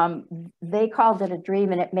 they called it a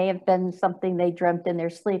dream, and it may have been something they dreamt in their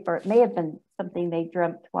sleep, or it may have been something they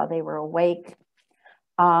dreamt while they were awake.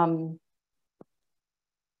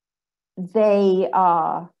 They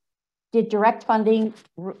did direct funding,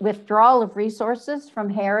 withdrawal of resources from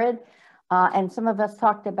Herod, and some of us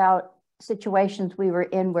talked about situations we were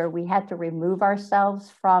in where we had to remove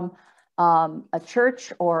ourselves from a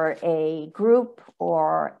church or a group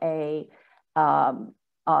or a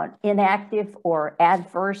inactive or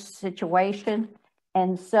adverse situation.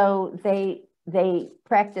 And so they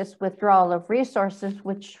practice withdrawal of resources,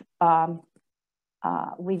 which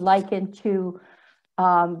we liken to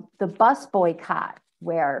the bus boycott,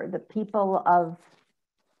 where the people of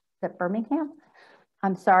Birmingham?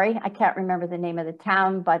 I'm sorry, I can't remember the name of the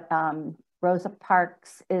town, but Rosa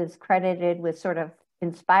Parks is credited with sort of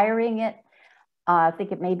inspiring it. I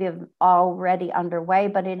think it may be already underway,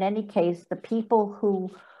 but in any case, the people who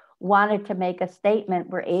wanted to make a statement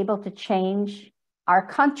were able to change our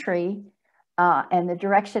country and the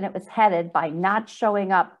direction it was headed by not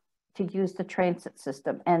showing up to use the transit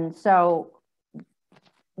system. And so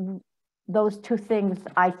those two things,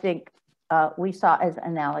 I think, we saw as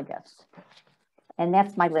analogous. And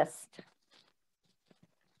that's my list.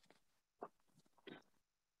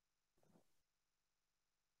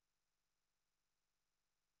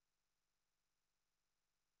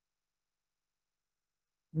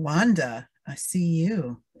 Wanda, I see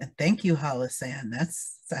you. And thank you, Holosan.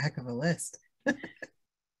 That's a heck of a list.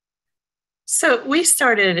 So we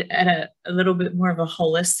started at a little bit more of a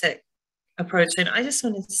holistic approach. And I just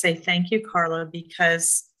wanted to say thank you, Carla,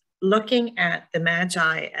 because looking at the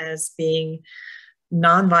Magi as being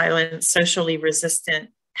nonviolent, socially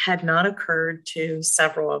resistant had not occurred to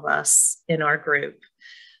several of us in our group.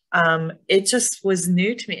 It just was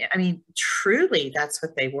new to me. I mean, truly, that's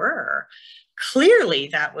what they were. Clearly,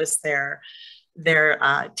 that was their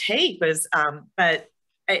take was, but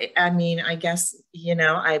I mean, I guess, you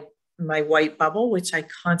know, my white bubble, which I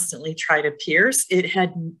constantly try to pierce,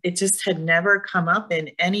 it just had never come up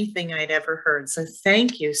in anything I'd ever heard. So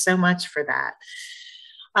thank you so much for that.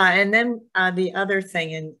 And then the other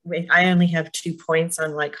thing, and I only have 2 points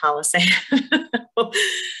on what Carla said.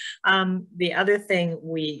 The other thing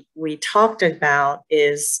we talked about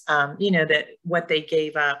is, you know, that what they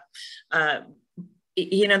gave up.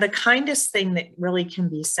 You know, the kindest thing that really can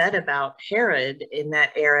be said about Herod in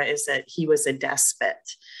that era is that he was a despot.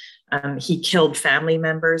 He killed family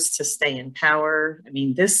members to stay in power. I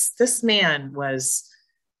mean, this man was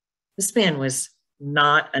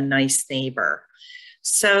not a nice neighbor.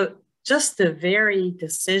 So just the very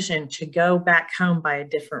decision to go back home by a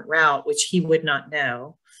different route, which he would not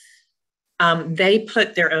know, they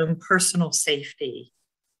put their own personal safety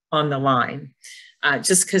on the line.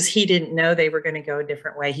 Just because he didn't know they were going to go a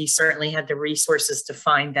different way. He certainly had the resources to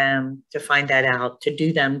find them, to find that out, to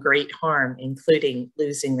do them great harm, including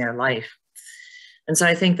losing their life. And so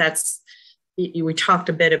I think we talked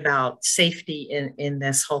a bit about safety in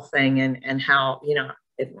this whole thing and how, you know,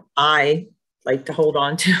 I like to hold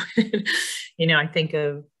on to it. You know, I think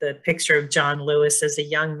of the picture of John Lewis as a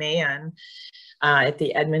young man at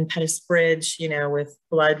the Edmund Pettus Bridge, you know, with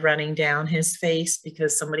blood running down his face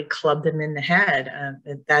because somebody clubbed him in the head.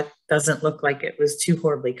 That doesn't look like it was too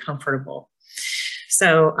horribly comfortable.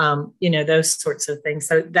 So, you know, those sorts of things.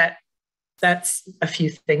 So that's a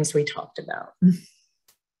few things we talked about.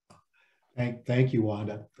 Thank you,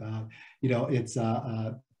 Wanda. You know, it's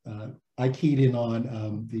I keyed in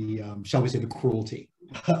on shall we say, the cruelty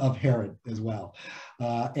of Herod as well.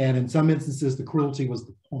 And in some instances, the cruelty was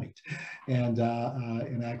the point. And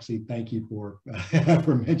actually, thank you for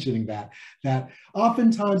mentioning that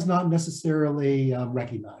oftentimes not necessarily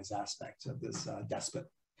recognized aspects of this despot.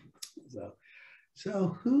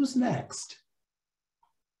 So who's next?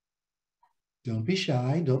 Don't be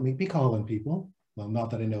shy. Don't make me call on people. Well, not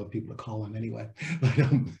that I know what people to call on anyway. But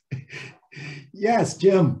yes,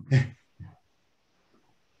 Jim.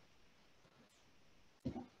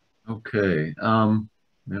 Okay.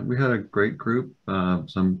 Yeah, we had a great group,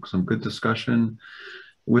 some good discussion.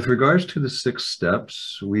 With regards to the 6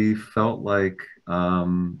 steps, we felt like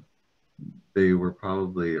they were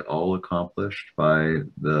probably all accomplished by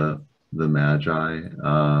the Magi.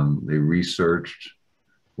 They researched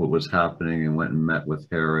what was happening and went and met with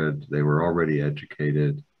Herod. They were already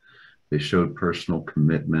educated. They showed personal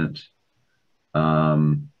commitment.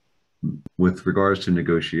 With regards to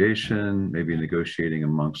negotiation, maybe negotiating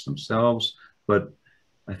amongst themselves, but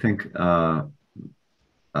I think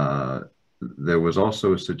there was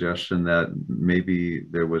also a suggestion that maybe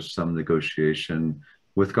there was some negotiation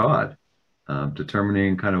with God,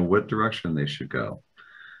 determining kind of what direction they should go,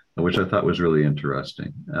 which I thought was really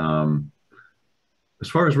interesting. As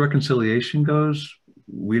far as reconciliation goes,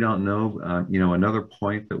 we don't know. You know, another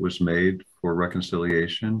point that was made for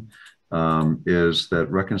reconciliation is that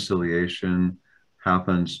reconciliation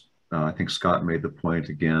happens. I think Scott made the point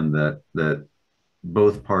again that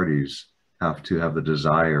both parties have to have the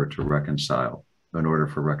desire to reconcile in order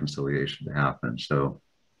for reconciliation to happen. So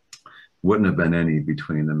wouldn't have been any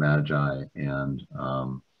between the Magi and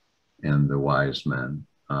the wise men.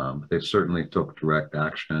 They certainly took direct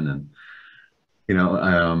action. And, you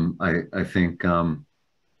know, I think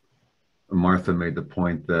Martha made the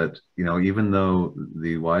point that, you know, even though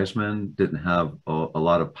the wise men didn't have a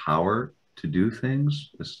lot of power to do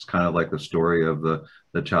things, it's kind of like the story of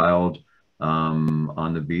the child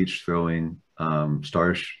on the beach throwing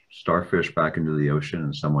starfish back into the ocean,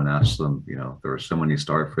 and someone asks them, you know, there are so many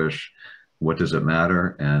starfish, what does it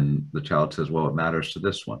matter? And the child says, well, it matters to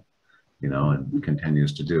this one, you know, and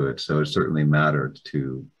continues to do it. So it certainly mattered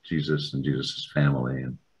to Jesus and Jesus's family.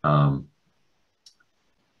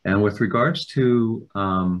 And with regards to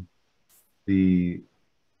the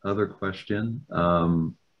other question, how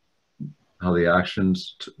the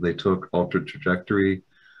actions they took altered trajectory,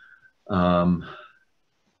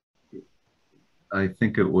 I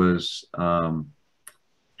think it was Trayvon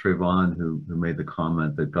who made the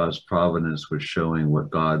comment that God's providence was showing what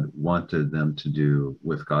God wanted them to do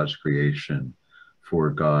with God's creation for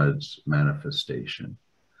God's manifestation.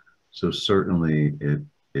 So certainly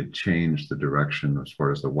it changed the direction as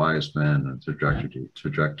far as the wise men and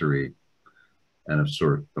trajectory. And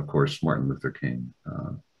of course, Martin Luther King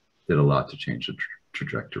did a lot to change the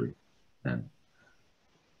trajectory. And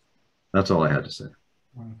that's all I had to say.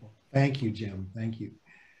 Wonderful. Thank you, Jim. Thank you.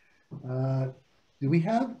 Do we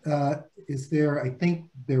have, is there, I think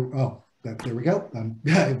there, there we go.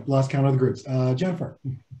 I've lost count of the groups. Jennifer.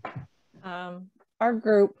 Our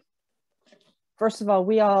group, first of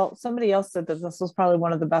all, somebody else said that this was probably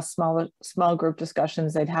one of the best small group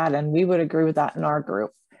discussions they'd had, and we would agree with that in our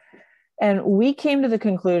group. And we came to the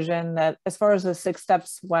conclusion that as far as the 6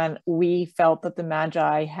 steps went, we felt that the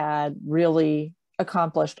Magi had really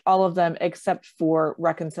accomplished all of them except for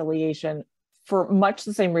reconciliation, for much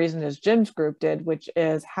the same reason as Jim's group did, which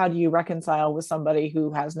is how do you reconcile with somebody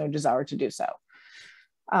who has no desire to do so?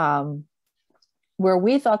 Where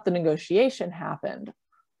we thought the negotiation happened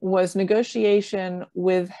was negotiation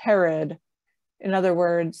with Herod. In other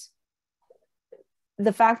words,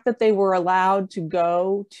 the fact that they were allowed to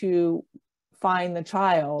go to find the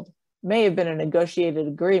child may have been a negotiated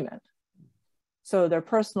agreement. So their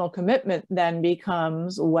personal commitment then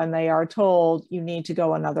becomes when they are told you need to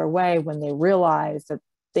go another way, when they realize that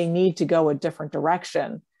they need to go a different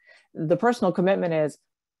direction. The personal commitment is,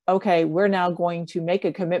 okay, we're now going to make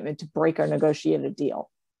a commitment to break our negotiated deal.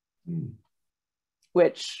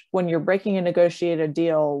 Which when you're breaking a negotiated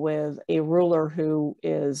deal with a ruler who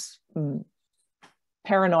is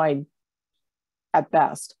paranoid at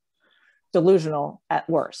best, delusional at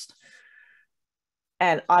worst,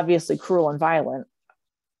 and obviously cruel and violent,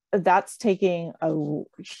 that's taking a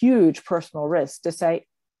huge personal risk to say,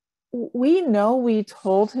 we know we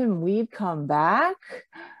told him we'd come back.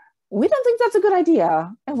 We don't think that's a good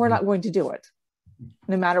idea, and we're not going to do it,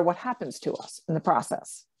 no matter what happens to us in the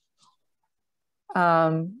process.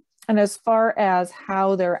 And as far as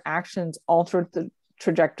how their actions altered the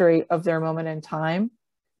trajectory of their moment in time,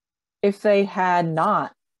 if they had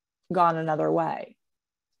not gone another way,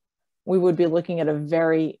 we would be looking at a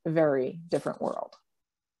very, very different world.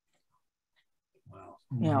 Wow.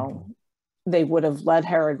 You know, they would have led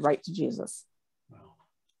Herod right to Jesus. Wow.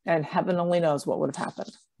 And heaven only knows what would have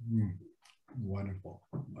happened. Wonderful.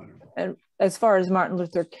 Wonderful. And as far as Martin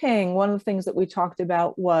Luther King, one of the things that we talked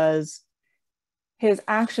about was his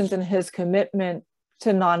actions and his commitment to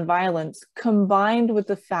nonviolence, combined with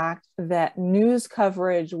the fact that news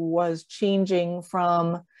coverage was changing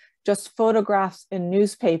from just photographs in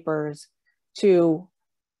newspapers to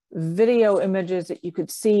video images that you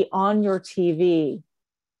could see on your TV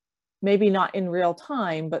maybe not in real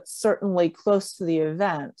time, but certainly close to the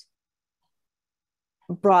event,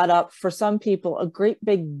 brought up for some people a great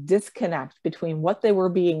big disconnect between what they were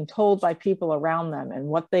being told by people around them and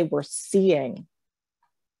what they were seeing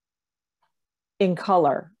in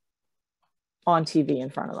color on TV in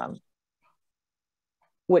front of them,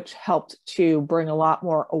 which helped to bring a lot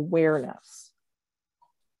more awareness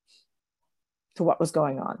to what was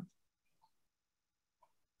going on.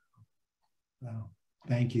 Wow.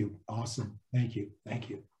 Thank you. Awesome. Thank you. Thank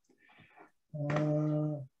you.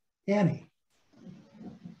 Annie.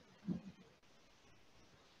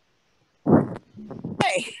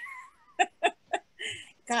 Hey.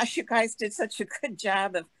 Gosh, you guys did such a good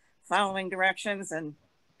job of following directions, and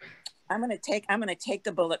I'm gonna take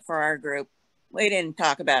the bullet for our group. We didn't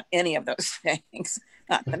talk about any of those things.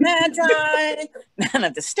 Not the Magi, none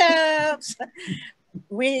of the steps.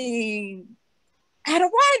 We had a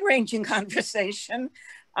wide-ranging conversation.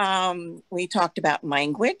 We talked about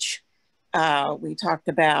language. We talked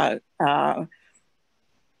about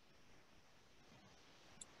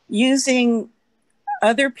using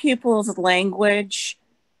other people's language,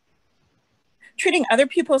 treating other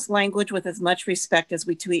people's language with as much respect as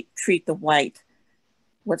we treat the white,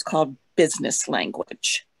 what's called business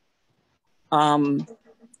language. And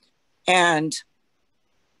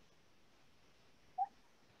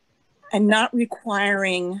not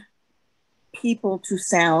requiring people to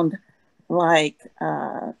sound like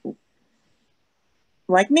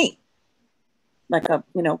me, like a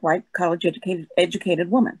white college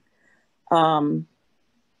educated woman, and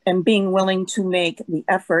being willing to make the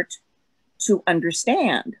effort to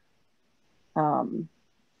understand,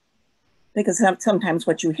 because sometimes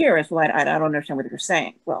what you hear is, well, I don't understand what you're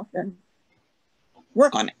saying. Well, then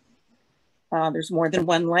work on it. There's more than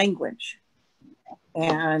one language.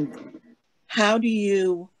 And how do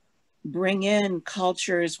you bring in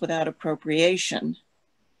cultures without appropriation?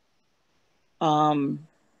 And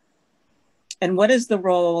what is the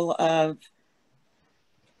role of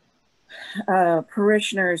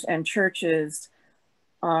parishioners and churches?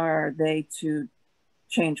 Are they to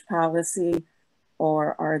change policy,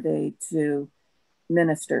 or are they to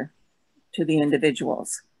minister to the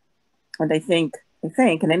individuals? And I think,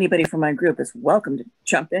 and anybody from my group is welcome to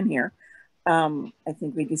jump in here, I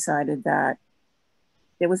think we decided that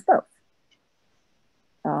it was both.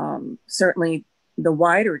 Certainly the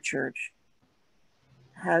wider church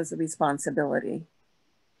has a responsibility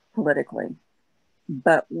politically,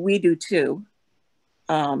 but we do too.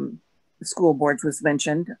 The school boards was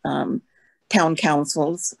mentioned, town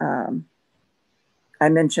councils. I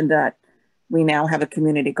mentioned that we now have a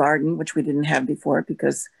community garden, which we didn't have before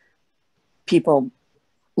because people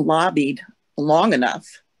lobbied long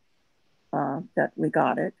enough that we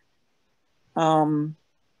got it.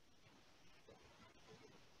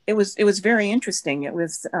 It was very interesting. It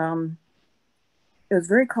was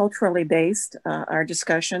very culturally based, our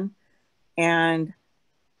discussion, and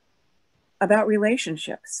about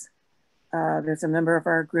relationships. There's a member of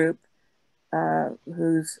our group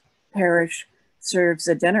whose parish serves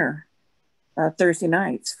a dinner Thursday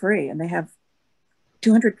nights free, and they have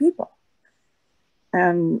 200 people.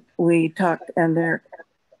 And we talked, and they're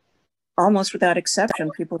almost without exception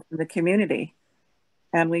people from the community.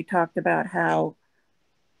 And we talked about how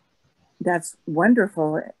that's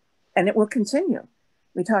wonderful, and it will continue.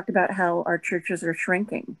 We talked about how our churches are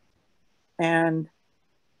shrinking,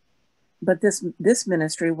 but this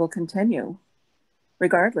ministry will continue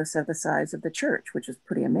regardless of the size of the church, which is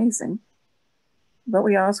pretty amazing. But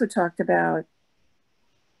we also talked about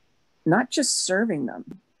not just serving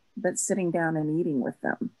them, but sitting down and eating with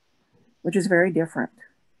them, which is very different.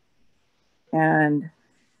 And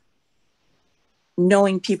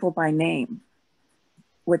knowing people by name,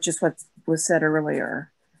 which is what was said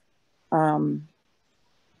earlier. So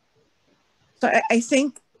I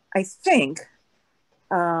think I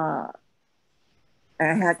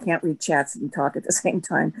can't read chats and talk at the same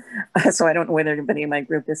time, so I don't know whether anybody in my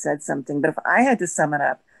group has said something, but if I had to sum it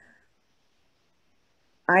up,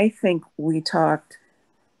 I think we talked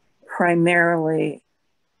primarily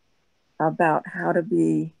about how to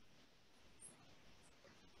be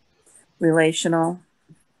relational,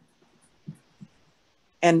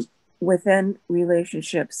 and within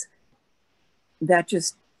relationships, that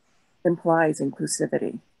just implies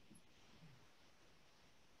inclusivity.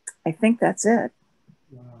 I think that's it.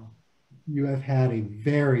 Wow. You have had a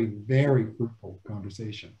very, very fruitful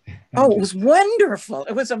conversation. Oh, it was wonderful.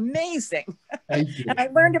 It was amazing. Thank you. And I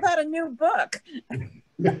learned about a new book.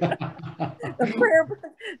 the prayer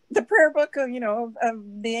book of,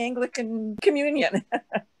 of the Anglican Communion.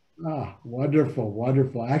 Ah, wonderful,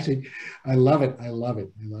 wonderful. Actually, I love it. I love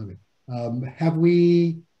it. I love it. Have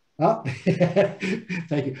we, oh,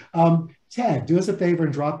 thank you. Ted, do us a favor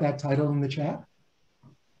and drop that title in the chat.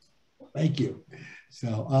 Thank you.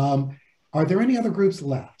 So are there any other groups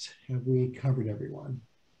left? Have we covered everyone?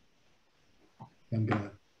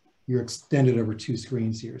 You're extended over 2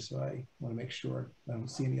 screens here, so I want to make sure I don't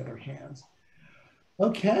see any other hands.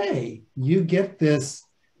 Okay, you get this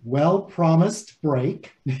well-promised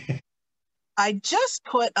break. I just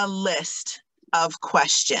put a list of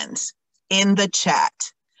questions in the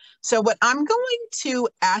chat. So what I'm going to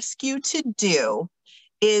ask you to do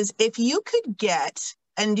is, if you could get,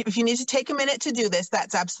 and if you need to take a minute to do this,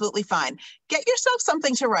 that's absolutely fine. Get yourself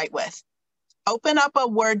something to write with. Open up a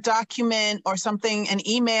Word document or something, an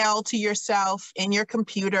email to yourself in your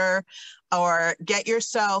computer, or get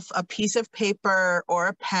yourself a piece of paper or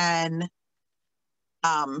a pen.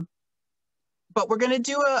 But we're going to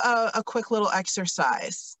do a quick little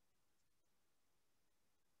exercise.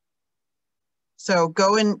 So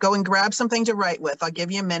go and grab something to write with. I'll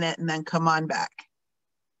give you a minute and then come on back.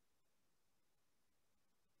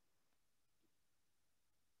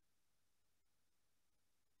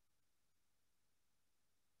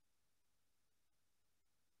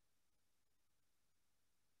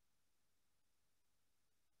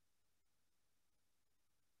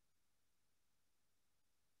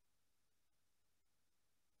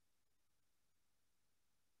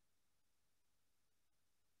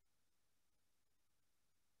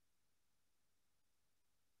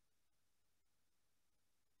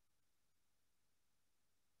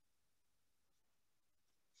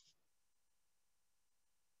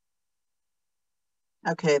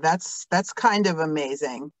 Okay, that's kind of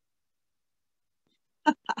amazing.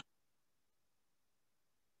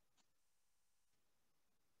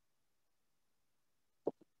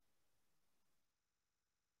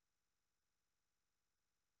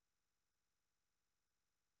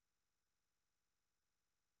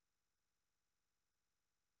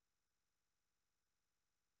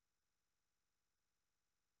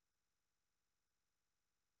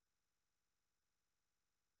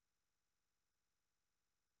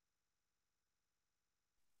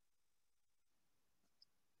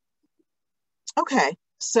 Okay,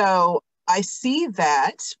 so I see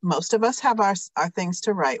that most of us have our things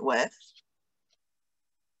to write with.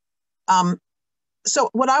 So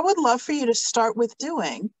what I would love for you to start with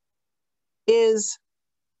doing is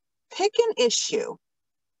pick an issue,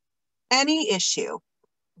 any issue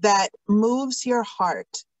that moves your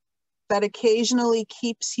heart, that occasionally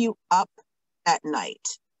keeps you up at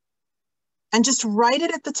night, and just write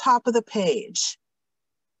it at the top of the page.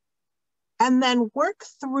 And then work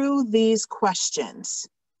through these questions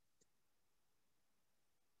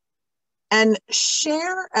and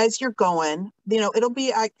share as you're going. You know, it'll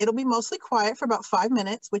be mostly quiet for about 5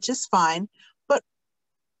 minutes, which is fine, but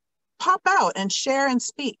pop out and share and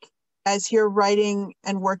speak as you're writing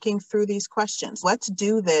and working through these questions. Let's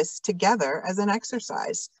do this together as an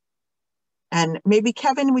exercise. And maybe,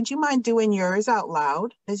 Kevin, would you mind doing yours out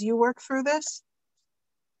loud as you work through this?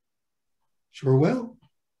 Sure will.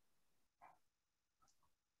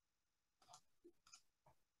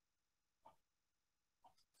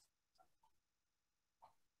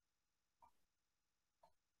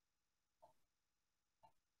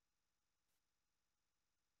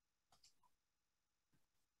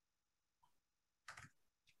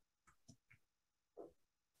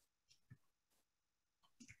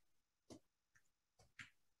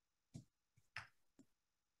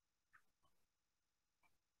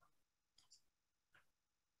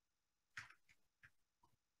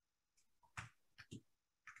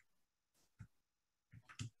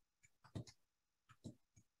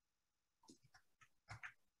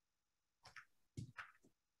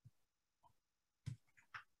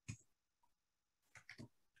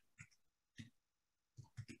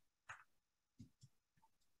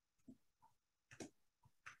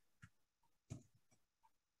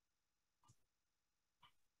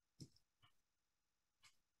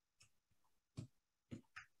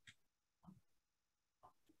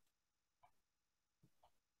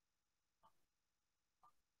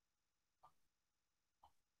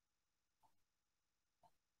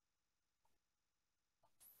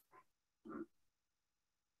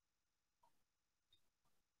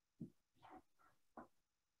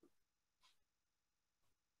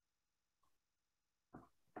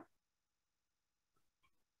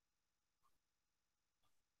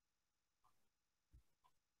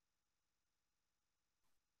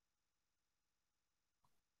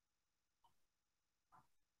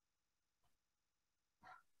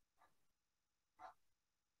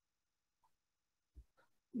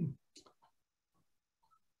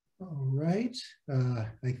 All right,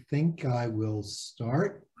 I think I will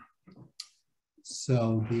start.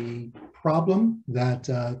 So the problem that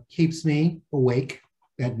keeps me awake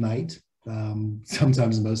at night,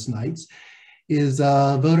 sometimes most nights, is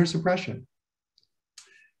voter suppression.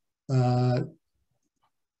 And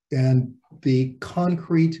the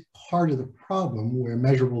concrete part of the problem where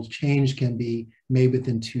measurable change can be made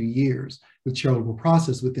within 2 years, with charitable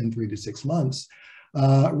process within 3 to 6 months,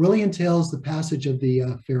 really entails the passage of the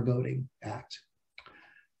Fair Voting Act.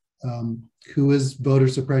 Who is voter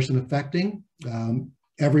suppression affecting?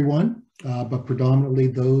 Everyone, but predominantly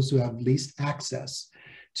those who have least access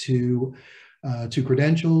to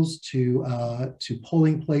credentials, to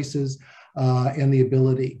polling places, and the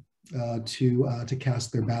ability to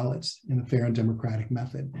cast their ballots in a fair and democratic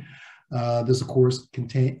method. This of course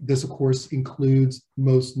includes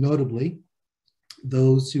most notably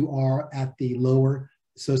those who are at the lower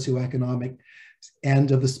socioeconomic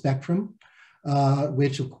end of the spectrum,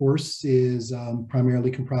 which of course is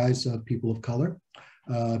primarily comprised of people of color,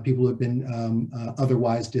 people who have been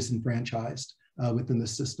otherwise disenfranchised within the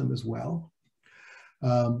system as well.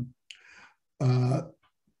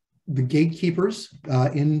 The gatekeepers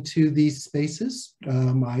into these spaces,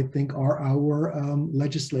 I think, are our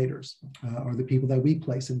legislators, are the people that we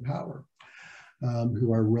place in power,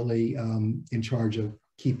 who are really in charge of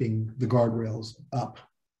keeping the guardrails up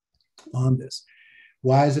on this.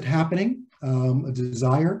 Why is it happening? A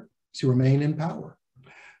desire to remain in power.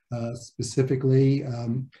 Specifically,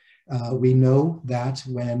 we know that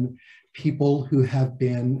when people who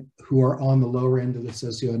are on the lower end of the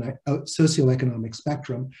socioeconomic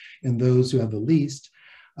spectrum and those who have the least,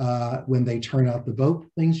 when they turn out the vote,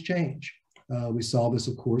 things change. We saw this,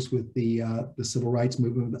 of course, with the civil rights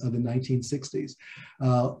movement of the 1960s.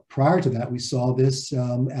 Prior to that, we saw this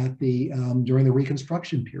during the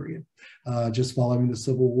Reconstruction period, just following the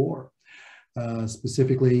Civil War.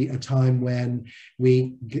 Specifically, a time when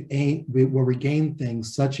we gained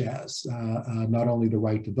things such as not only the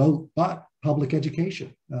right to vote, but public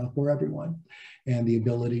education for everyone, and the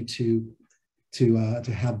ability to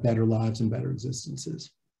have better lives and better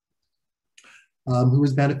existences. Who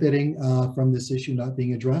is benefiting from this issue not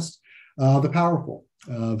being addressed? The powerful,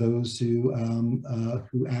 those who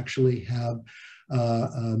actually have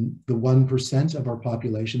the 1% of our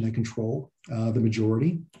population that control the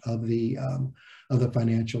majority of the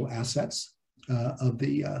financial assets of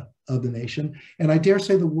the nation, and I dare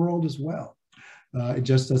say the world as well. It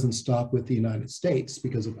just doesn't stop with the United States,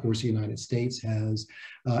 because of course the United States has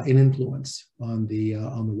an influence on the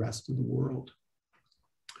rest of the world.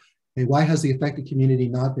 And why has the affected community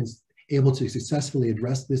not been able to successfully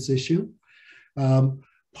address this issue?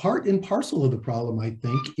 Part and parcel of the problem, I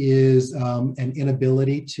think, is an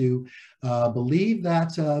inability to believe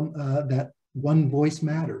that that one voice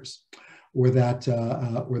matters, or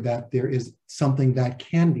that there is something that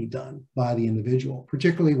can be done by the individual,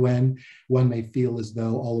 particularly when one may feel as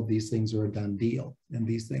though all of these things are a done deal and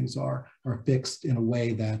these things are fixed in a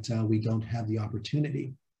way that we don't have the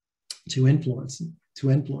opportunity to influence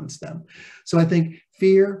them. So I think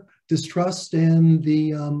fear, distrust, and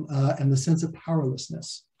the sense of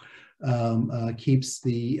powerlessness keeps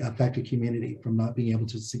the affected community from not being able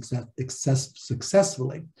to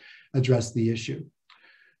successfully address the issue.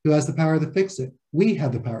 Who has the power to fix it? We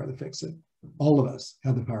have the power to fix it. All of us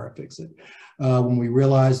have the power to fix it. When we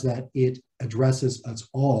realize that it addresses us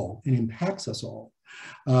all and impacts us all,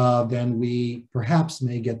 then we perhaps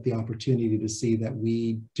may get the opportunity to see that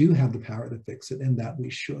we do have the power to fix it, and that we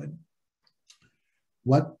should.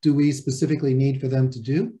 What do we specifically need for them to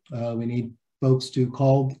do? We need folks to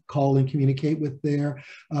call and communicate with their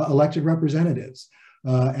elected representatives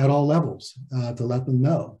at all levels, to let them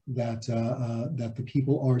know that that the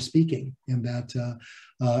people are speaking, and that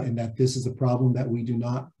this is a problem that we do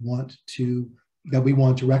not want to, that we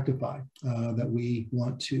want to rectify, that we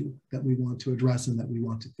want to address, and that we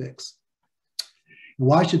want to fix.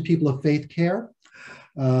 Why should people of faith care?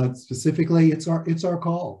 Specifically, it's our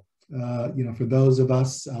call. For those of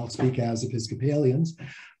us, I'll speak as Episcopalians,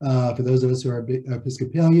 for those of us who are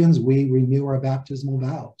Episcopalians, we renew our baptismal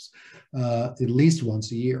vows at least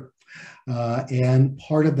once a year. And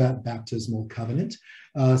part of that baptismal covenant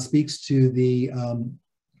speaks to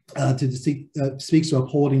speaks to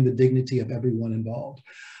upholding the dignity of everyone involved,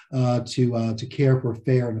 to care for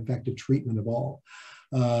fair and effective treatment of all.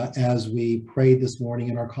 As we prayed this morning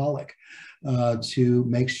in our collect, to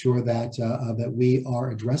make sure that that we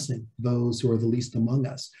are addressing those who are the least among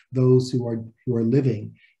us, those who are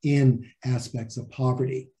living in aspects of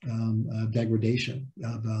poverty, degradation,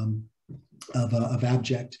 of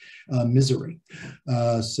abject misery.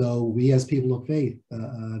 So we as people of faith,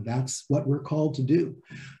 that's what we're called to do,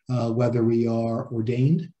 whether we are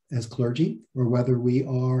ordained as clergy or whether we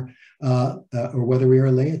are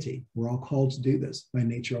laity. We're all called to do this by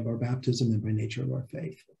nature of our baptism and by nature of our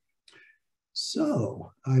faith.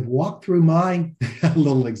 So I've walked through my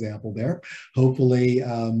little example there, hopefully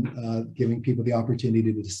giving people the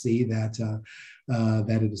opportunity to see that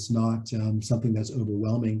that it is not something that's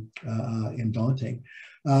overwhelming and daunting.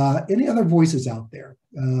 Any other voices out there?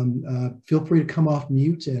 Feel free to come off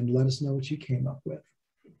mute and let us know what you came up with.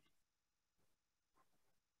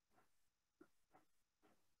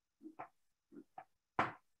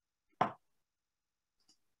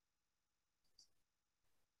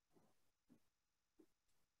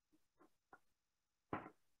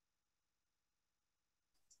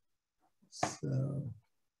 So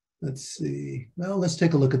let's see. Well, let's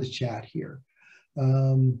take a look at the chat here.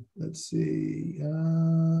 Let's see.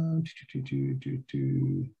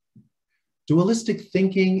 Dualistic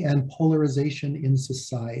thinking and polarization in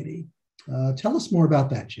society. Tell us more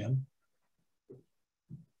about that, Jim.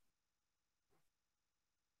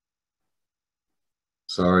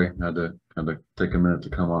 Sorry, I had to kind of take a minute to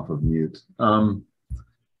come off of mute.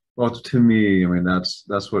 Well, to me, I mean,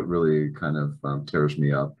 that's what really kind of tears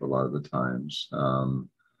me up a lot of the times.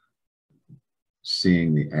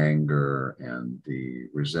 Seeing the anger and the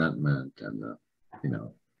resentment and the, you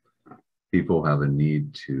know, people have a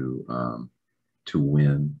need to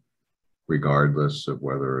win, regardless of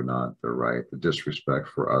whether or not they're right. The disrespect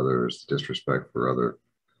for others, the disrespect for other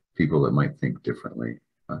people that might think differently,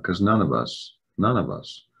 because none of us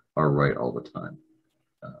are right all the time.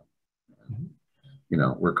 You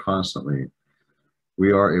know,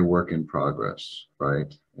 we are a work in progress,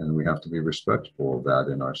 right? And we have to be respectful of that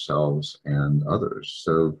in ourselves and others.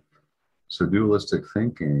 So dualistic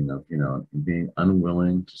thinking of, you know, being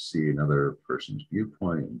unwilling to see another person's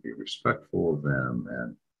viewpoint and be respectful of them,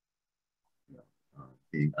 and you know,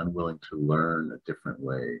 being unwilling to learn a different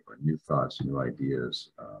way or new thoughts, new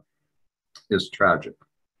ideas, is tragic.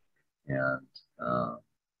 And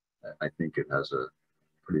I think it has a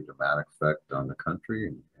pretty dramatic effect on the country,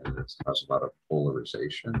 and it has a lot of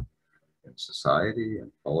polarization in society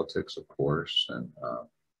and politics, of course. And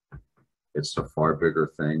it's a far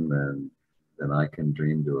bigger thing than I can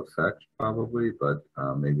dream to affect, probably. But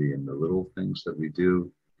maybe in the little things that we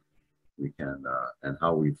do, we can, and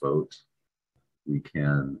how we vote, we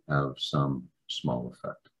can have some small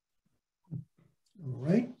effect. All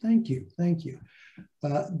right, thank you, thank you.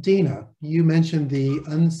 Dina, you mentioned the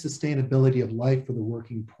unsustainability of life for the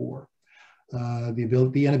working poor,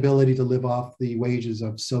 the inability to live off the wages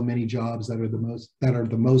of so many jobs that are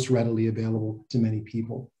the most readily available to many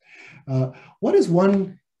people. What is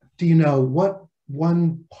one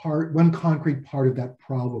concrete part of that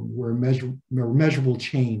problem where measurable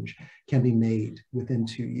change can be made within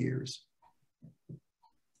 2 years?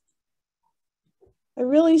 I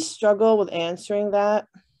really struggle with answering that,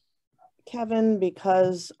 Kevin,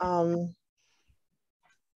 because I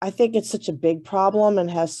think it's such a big problem and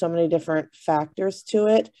has so many different factors to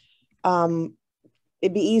it.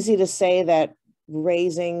 It'd be easy to say that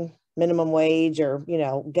raising minimum wage, or, you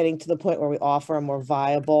know, getting to the point where we offer a more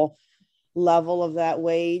viable level of that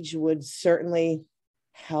wage would certainly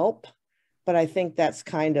help. But I think that's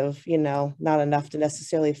kind of, you know, not enough to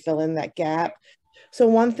necessarily fill in that gap. So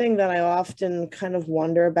one thing that I often kind of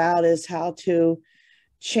wonder about is how to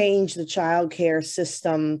change the childcare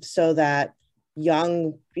system so that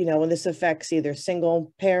young, you know, and this affects either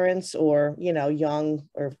single parents or, you know, young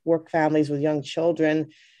or work families with young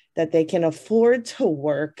children, that they can afford to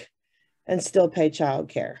work and still pay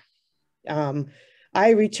childcare.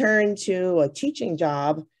 I returned to a teaching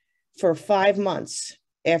job for 5 months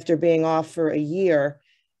after being off for a year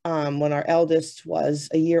when our eldest was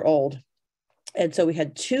a year old. And so we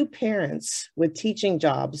had 2 parents with teaching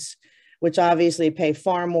jobs, which obviously pay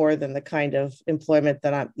far more than the kind of employment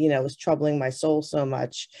that I'm, you know, was troubling my soul so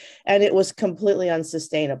much. And it was completely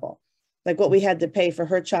unsustainable. Like what we had to pay for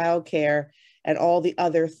her childcare and all the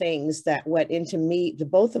other things that went into the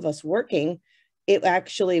both of us working, it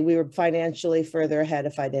actually, we were financially further ahead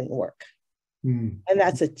if I didn't work. And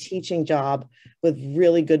that's a teaching job with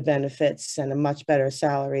really good benefits and a much better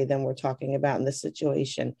salary than we're talking about in this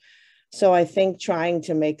situation. So I think trying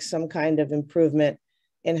to make some kind of improvement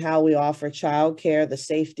in how we offer childcare, the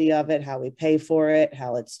safety of it, how we pay for it,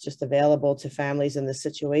 how it's just available to families in the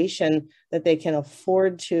situation that they can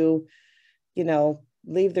afford to, you know,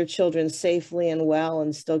 leave their children safely and well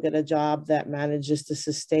and still get a job that manages to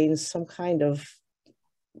sustain some kind of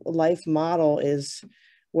life model, is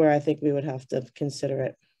where I think we would have to consider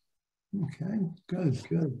it. Okay,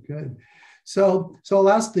 good. So I'll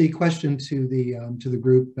ask the question to the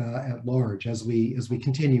group at large as we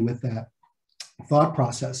continue with that thought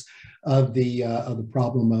process of the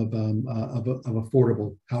problem of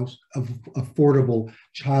affordable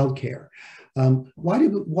childcare.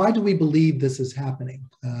 Why do we believe this is happening?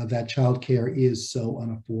 That childcare is so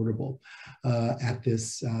unaffordable at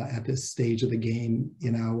this stage of the game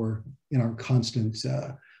in our constant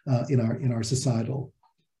in our societal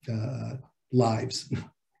lives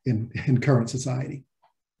in current society.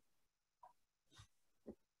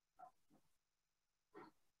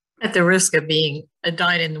 At the risk of being a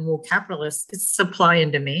dyed-in-the-wool capitalist, it's supply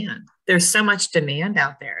and demand. There's so much demand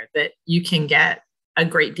out there that you can get a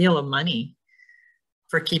great deal of money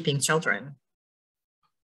for keeping children.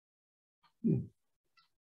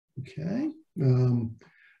 Okay.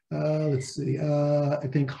 Let's see. I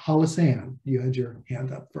think Holisan, you had your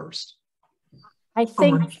hand up first. I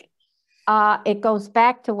think it goes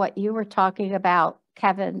back to what you were talking about,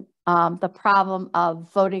 Kevin, the problem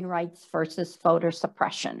of voting rights versus voter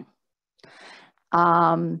suppression.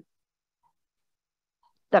 The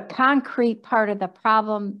concrete part of the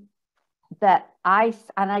problem that I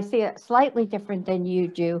see it slightly different than you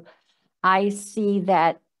do, I see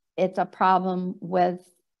that it's a problem with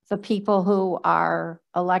the people who are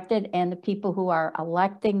elected and the people who are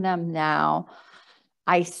electing them now.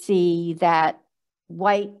 I see that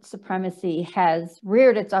white supremacy has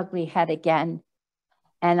reared its ugly head again.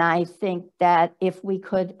 And I think that if we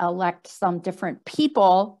could elect some different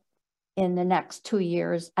people in the next 2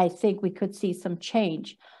 years, I think we could see some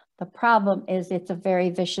change. The problem is it's a very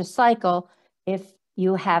vicious cycle if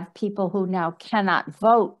you have people who now cannot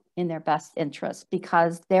vote in their best interest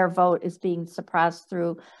because their vote is being suppressed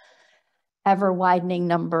through ever widening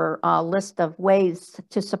list of ways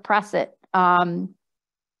to suppress it.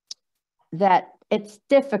 That it's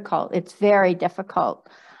difficult, it's very difficult.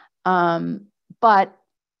 But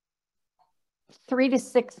 3 to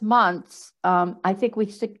 6 months, I think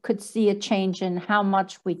we could see a change in how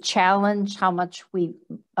much we challenge, how much we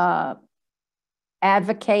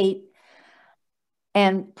advocate,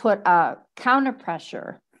 and put a counter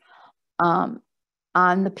pressure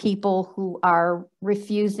on the people who are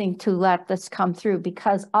refusing to let this come through,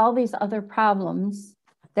 because all these other problems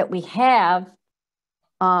that we have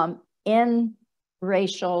in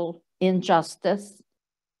racial injustice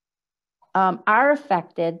are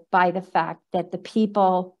affected by the fact that the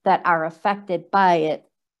people that are affected by it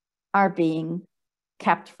are being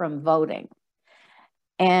kept from voting.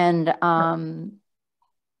 And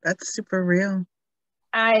that's super real.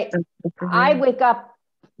 I wake up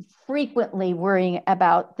frequently worrying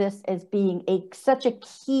about this as being such a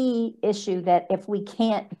key issue that if we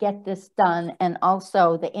can't get this done, and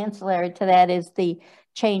also the ancillary to that is the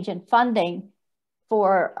change in funding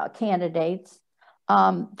for candidates,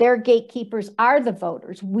 their gatekeepers are the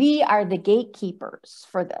voters. We are the gatekeepers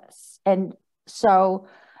for this. And so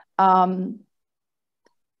the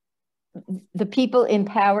people in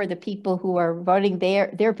power, the people who are voting,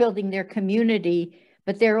 they're building their community,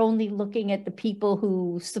 but they're only looking at the people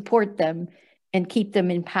who support them and keep them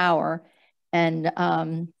in power. And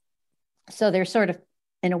so they're sort of,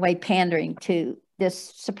 in a way, pandering to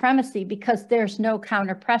this supremacy because there's no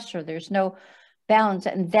counter pressure, there's no balance.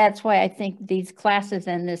 And that's why I think these classes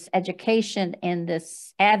and this education and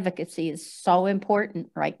this advocacy is so important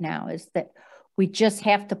right now, is that we just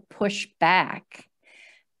have to push back,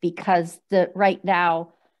 because right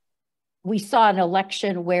now we saw an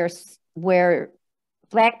election where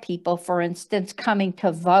Black people, for instance, coming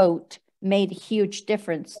to vote made a huge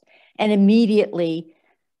difference. And immediately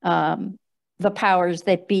the powers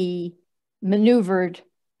that be maneuvered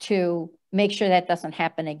to make sure that doesn't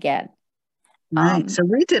happen again. Right. So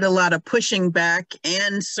we did a lot of pushing back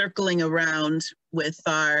and circling around with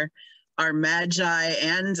our Magi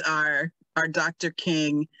and our Dr.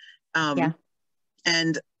 King. Yeah.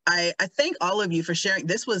 And I thank all of you for sharing.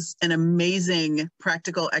 This was an amazing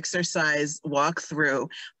practical exercise walkthrough,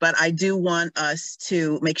 but I do want us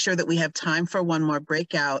to make sure that we have time for one more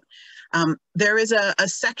breakout. There is a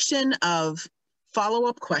section of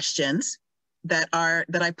follow-up questions that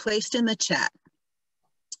I placed in the chat.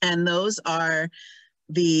 And those are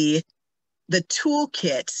the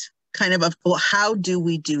toolkit kind of well, how do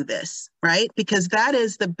we do this, right? Because that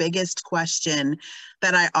is the biggest question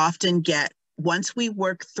that I often get. Once we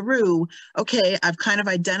work through, okay, I've kind of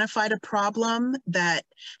identified a problem that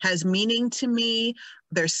has meaning to me.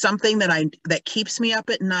 There's something that keeps me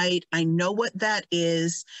up at night. I know what that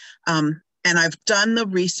is. And I've done the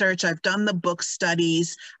research. I've done the book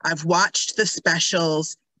studies. I've watched the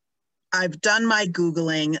specials. I've done my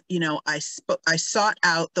Googling, you know, I sought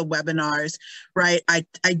out the webinars, right?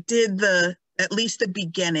 I did at least the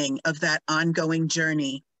beginning of that ongoing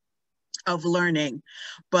journey of learning,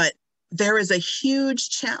 but there is a huge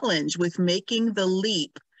challenge with making the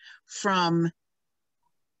leap from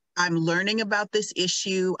I'm learning about this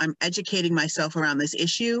issue, I'm educating myself around this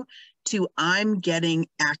issue, to I'm getting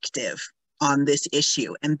active on this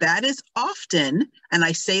issue. And that is often, and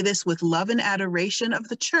I say this with love and adoration of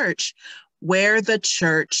the church, where the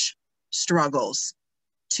church struggles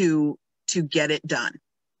to get it done,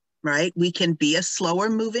 right? We can be a slower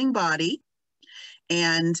moving body.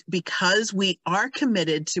 And because we are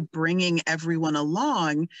committed to bringing everyone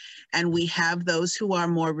along, and we have those who are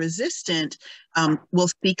more resistant, we'll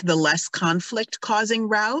seek the less conflict causing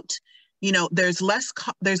route. You know, there's less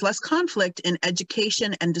conflict in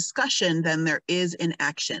education and discussion than there is in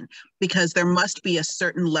action, because there must be a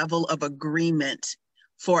certain level of agreement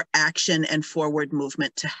for action and forward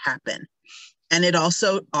movement to happen. And it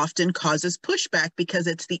also often causes pushback because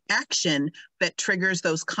it's the action that triggers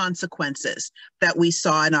those consequences that we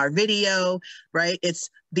saw in our video, right? It's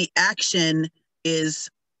the action is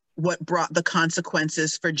what brought the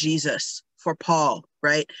consequences for Jesus, for Paul,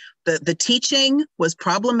 right? The teaching was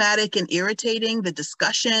problematic and irritating. The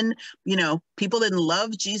discussion, you know, people didn't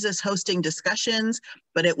love Jesus hosting discussions,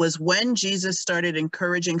 but it was when Jesus started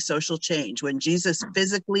encouraging social change, when Jesus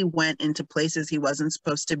physically went into places he wasn't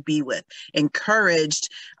supposed to be with, encouraged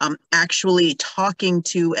actually talking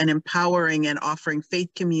to and empowering and offering faith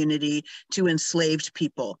community to enslaved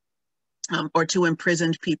people, or to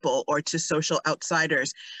imprisoned people, or to social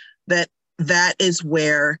outsiders, that is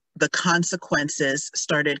where the consequences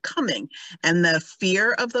started coming. And the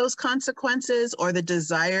fear of those consequences, or the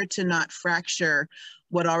desire to not fracture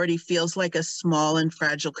what already feels like a small and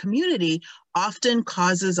fragile community, often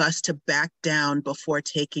causes us to back down before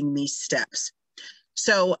taking these steps.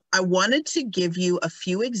 So I wanted to give you a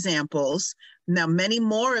few examples. Now, many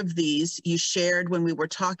more of these you shared when we were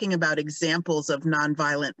talking about examples of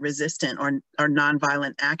nonviolent resistance or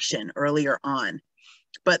nonviolent action earlier on.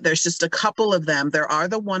 But there's just a couple of them. There are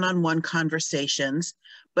the one-on-one conversations,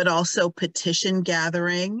 but also petition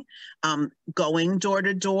gathering, going door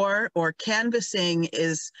to door, or canvassing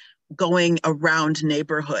is going around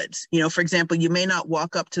neighborhoods. You know, for example, you may not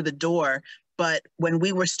walk up to the door, but when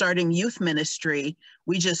we were starting youth ministry,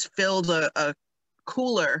 we just filled a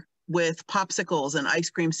cooler with popsicles and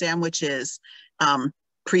ice cream sandwiches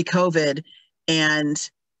pre-COVID,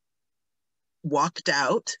 and walked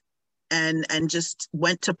out and just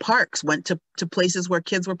went to parks, went to places where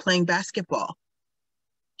kids were playing basketball,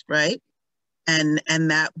 right? And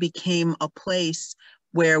that became a place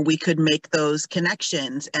where we could make those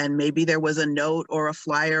connections. And maybe there was a note or a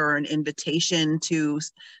flyer or an invitation to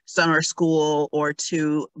summer school or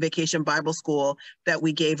to vacation Bible school that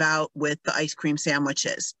we gave out with the ice cream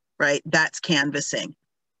sandwiches, right? That's canvassing.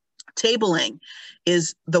 Tabling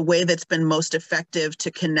is the way that's been most effective to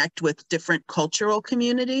connect with different cultural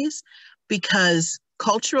communities, because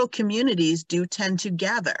cultural communities do tend to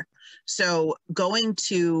gather. So going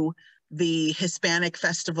to the Hispanic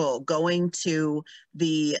festival, going to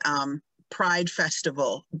the Pride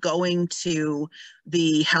Festival, going to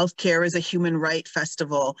the Healthcare is a Human Right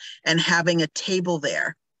Festival, and having a table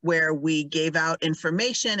there where we gave out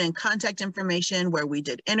information and contact information, where we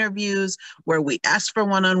did interviews, where we asked for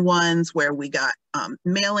one-on-ones, where we got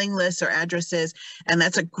mailing lists or addresses. And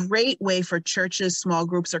that's a great way for churches, small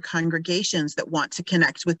groups, or congregations that want to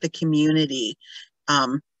connect with the community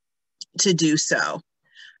to do so.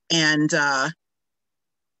 And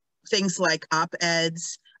things like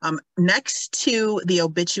op-eds. Next to the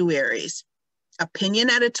obituaries, opinion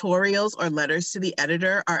editorials or letters to the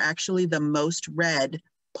editor are actually the most read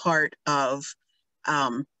part of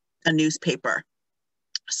a newspaper.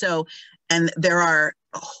 So, and there are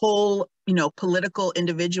whole, you know, political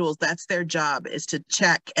individuals, that's their job, is to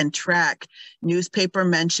check and track newspaper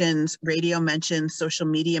mentions, radio mentions, social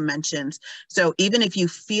media mentions. So even if you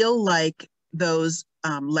feel like those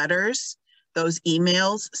letters, those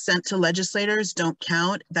emails sent to legislators don't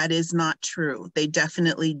count, that is not true. They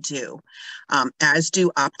definitely do, as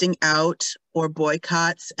do opting out or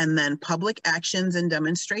boycotts, and then public actions and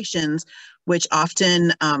demonstrations, which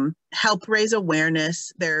often help raise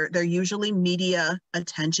awareness. They're usually media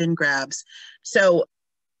attention grabs. So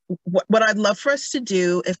what I'd love for us to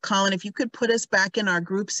do, if Colin, if you could put us back in our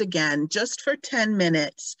groups again, just for 10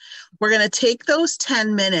 minutes, we're gonna take those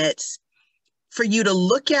 10 minutes for you to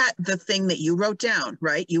look at the thing that you wrote down,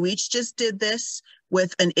 right? You each just did this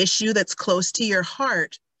with an issue that's close to your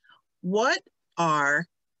heart. What are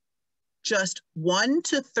just 1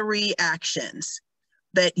 to 3 actions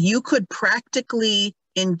that you could practically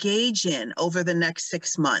engage in over the next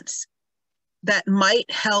 6 months that might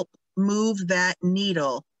help move that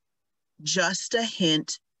needle just a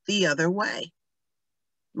hint the other way,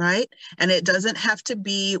 right? And it doesn't have to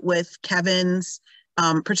be with Kevin's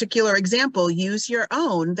particular example. Use your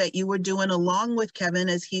own that you were doing along with Kevin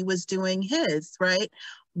as he was doing his, right?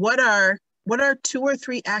 What are 2 or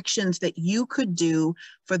 3 actions that you could do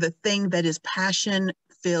for the thing that is passion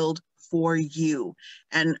filled for you?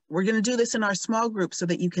 And we're going to do this in our small group so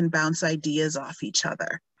that you can bounce ideas off each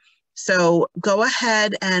other. So go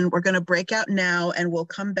ahead, and we're going to break out now, and we'll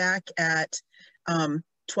come back at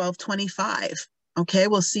 12:25. Okay,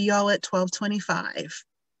 we'll see y'all at 12:25.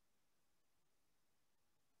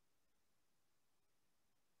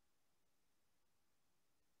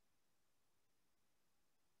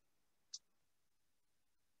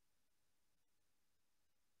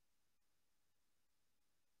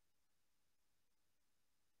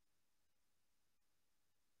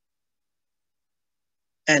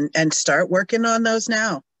 And start working on those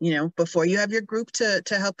now, you know, before you have your group to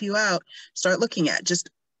help you out. Start looking at, just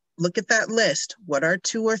look at that list. What are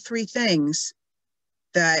 2 or 3 things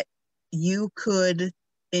that you could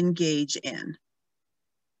engage in?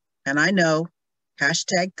 And I know,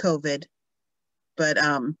 #COVID, but,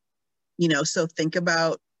 you know, so think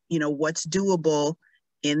about, you know, what's doable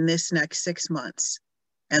in this next 6 months.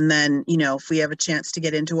 And then, you know, if we have a chance to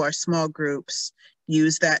get into our small groups,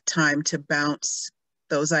 use that time to bounce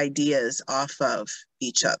those ideas off of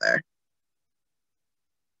each other.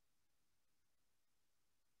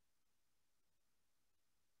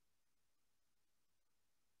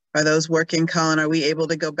 Are those working, Colin? Are we able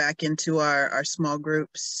to go back into our small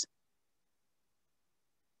groups?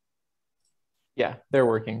 Yeah, they're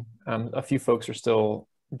working. A few folks are still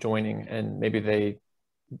joining, and maybe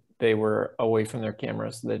they were away from their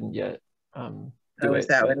cameras, so they didn't yet do it. Is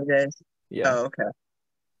that what it is? Yeah. Oh, okay.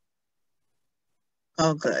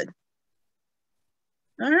 Oh, good.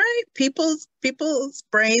 All right, people's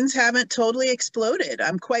brains haven't totally exploded.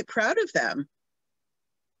 I'm quite proud of them.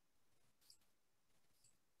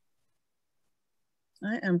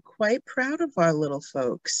 I am quite proud of our little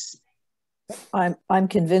folks. I'm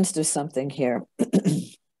convinced of something here.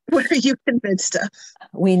 What are you convinced of?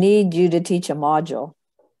 We need you to teach a module.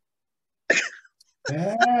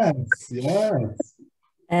 Yes, yes.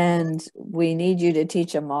 And we need you to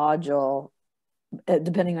teach a module,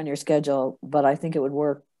 depending on your schedule, but I think it would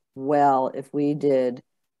work well if we did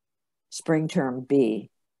spring term B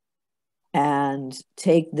and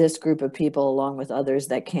take this group of people along with others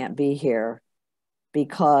that can't be here,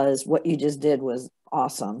 because what you just did was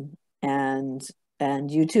awesome. And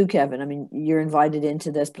you too, Kevin. I mean, you're invited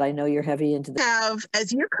into this, but I know you're heavy into this.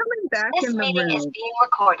 As you're coming back in the room, this meeting is being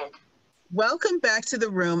recorded. Welcome back to the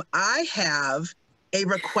room. I have a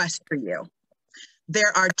request for you.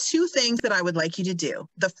 There are 2 things that I would like you to do.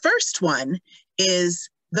 The first one is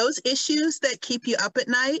those issues that keep you up at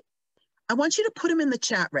night. I want you to put them in the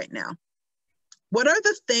chat right now. What are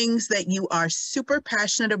the things that you are super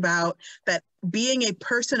passionate about, that being a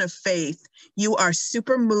person of faith, you are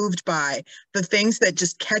super moved by, the things that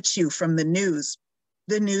just catch you from the news,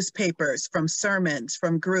 the newspapers, from sermons,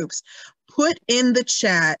 from groups? Put in the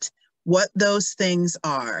chat what those things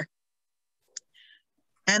are.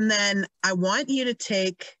 And then I want you to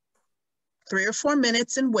take 3 or 4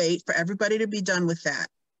 minutes and wait for everybody to be done with that.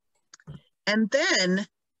 And then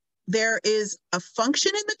there is a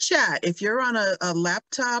function in the chat, if you're on a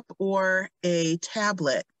laptop or a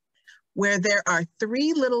tablet, where there are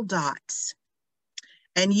 3 little dots.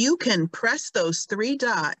 And you can press those 3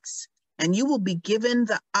 dots and you will be given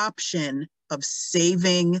the option of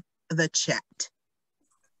saving the chat.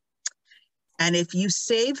 And if you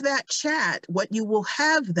save that chat, what you will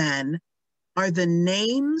have then are the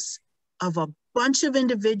names of a bunch of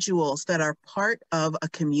individuals that are part of a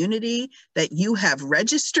community that you have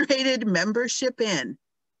registered membership in.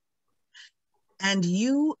 And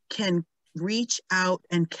you can reach out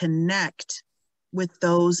and connect with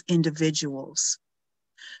those individuals.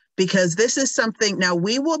 Because this is something, now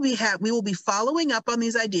we will be following up on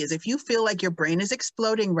these ideas. If you feel like your brain is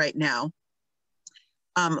exploding right now,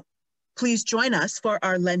 please join us for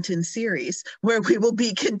our Lenten series, where we will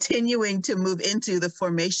be continuing to move into the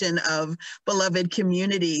formation of beloved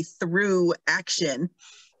community through action.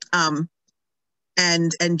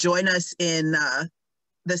 And join us in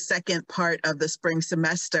the second part of the spring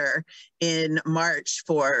semester in March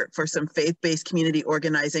for some faith-based community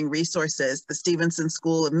organizing resources. The Stevenson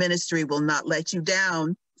School of Ministry will not let you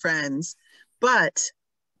down, friends, but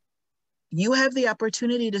you have the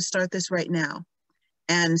opportunity to start this right now.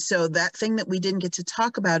 And so that thing that we didn't get to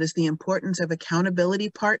talk about is the importance of accountability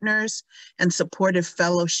partners and supportive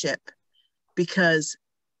fellowship, because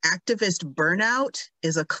activist burnout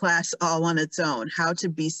is a class all on its own. How to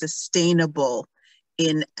be sustainable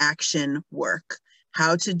in action work,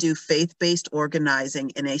 how to do faith-based organizing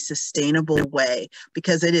in a sustainable way,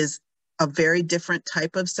 because it is a very different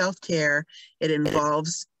type of self-care. It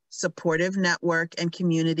involves supportive network and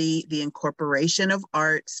community, the incorporation of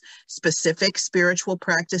arts, specific spiritual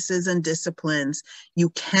practices and disciplines. You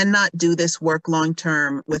cannot do this work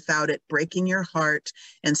long-term without it breaking your heart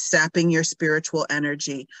and sapping your spiritual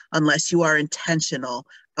energy unless you are intentional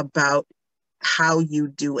about how you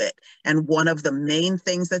do it. And one of the main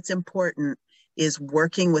things that's important is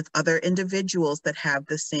working with other individuals that have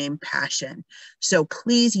the same passion. So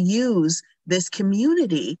please use this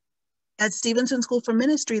community at Stevenson School for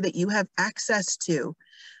Ministry that you have access to,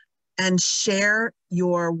 and share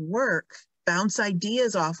your work, bounce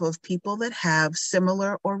ideas off of people that have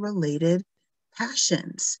similar or related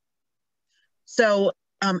passions. So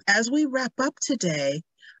as we wrap up today,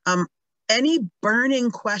 any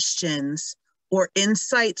burning questions or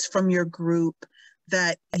insights from your group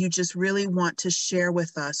that you just really want to share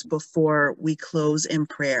with us before we close in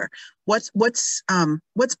prayer? What's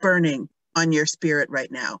burning on your spirit right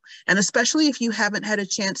now? And especially if you haven't had a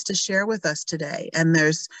chance to share with us today and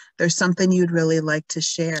there's something you'd really like to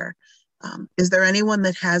share. Is there anyone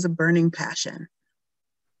that has a burning passion?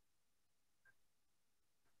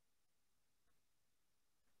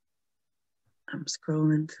 I'm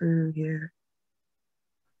scrolling through here.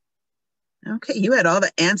 Okay, you had all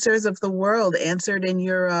the answers of the world answered in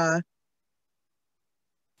your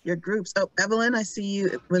groups. Oh, Evelyn, I see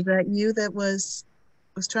you. Was that you that was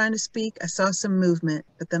trying to speak? I saw some movement,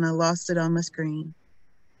 but then I lost it on my screen.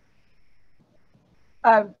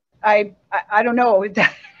 I don't know,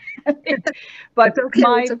 but it's okay.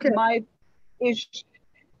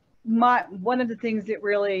 One of the things that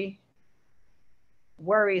really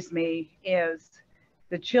worries me is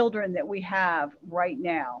the children that we have right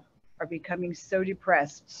now are becoming so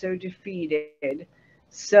depressed, so defeated,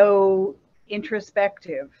 so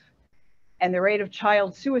introspective, and the rate of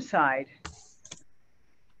child suicide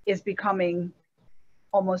is becoming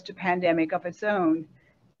almost a pandemic of its own.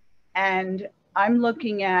 And I'm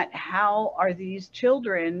looking at how are these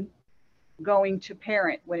children going to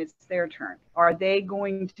parent when it's their turn? Are they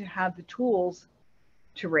going to have the tools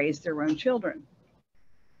to raise their own children?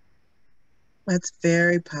 That's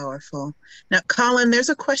very powerful. Now, Colin, there's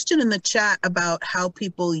a question in the chat about how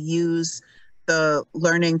people use the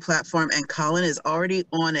learning platform, and Colin is already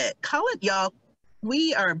on it. Colin, y'all,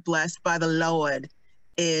 we are blessed by the Lord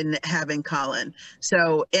in having Colin.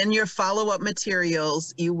 So in your follow-up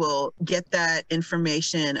materials, you will get that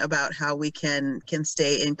information about how we can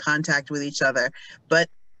stay in contact with each other. But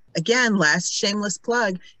again, last shameless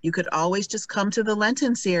plug, you could always just come to the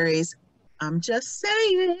Lenten series. I'm just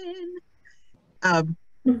saying.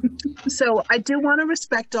 So I do want to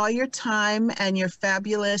respect all your time and your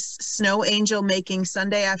fabulous snow angel making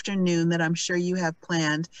Sunday afternoon that I'm sure you have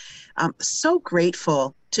planned. I'm so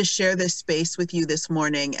grateful to share this space with you this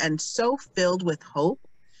morning and so filled with hope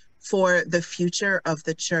for the future of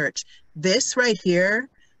the church. This right here,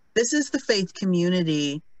 this is the faith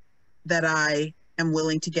community that I am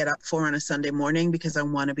willing to get up for on a Sunday morning because I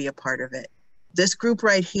want to be a part of it. This group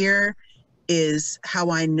right here is how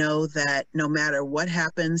I know that no matter what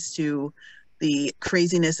happens to the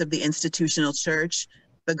craziness of the institutional church,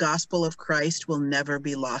 the gospel of Christ will never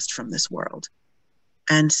be lost from this world.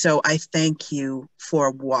 And so I thank you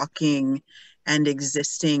for walking and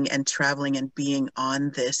existing and traveling and being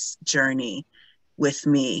on this journey with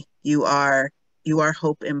me. You are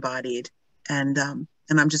hope embodied, and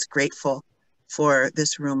I'm just grateful for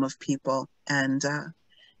this room of people. And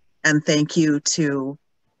thank you to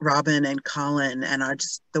Robin and Colin and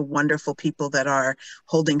just the wonderful people that are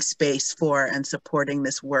holding space for and supporting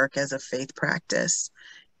this work as a faith practice.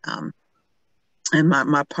 And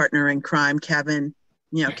my partner in crime, Kevin,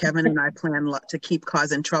 Kevin and I plan to keep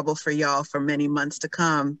causing trouble for y'all for many months to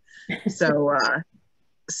come. So,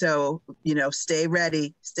 stay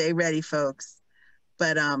ready, folks.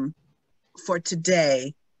 But for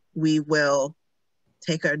today, we will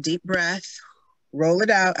take a deep breath, roll it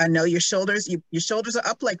out. I know your shoulders are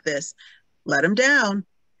up like this. Let them down.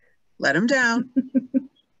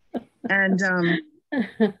 And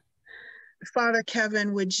Father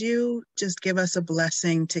Kevin, would you just give us a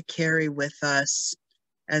blessing to carry with us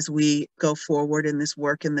as we go forward in this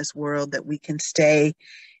work in this world, that we can stay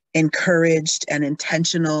encouraged and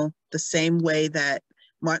intentional the same way that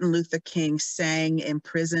Martin Luther King sang in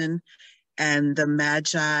prison and the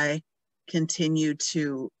Magi continue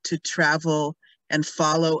to travel and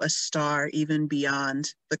follow a star even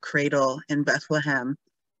beyond the cradle in Bethlehem,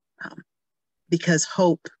 because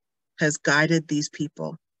hope has guided these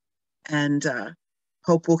people, and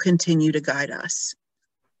hope will continue to guide us.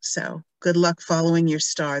 So good luck following your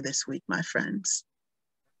star this week, my friends.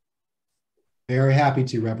 Very happy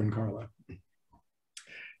to, Reverend Carla.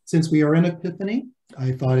 Since we are in Epiphany,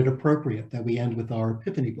 I thought it appropriate that we end with our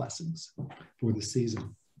Epiphany blessings for the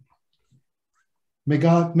season. May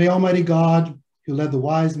Almighty God, who led the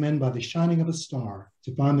wise men by the shining of a star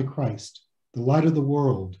to find the Christ, the light of the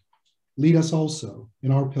world, lead us also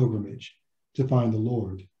in our pilgrimage to find the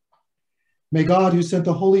Lord. May God, who sent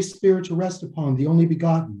the Holy Spirit to rest upon the only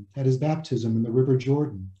begotten at his baptism in the river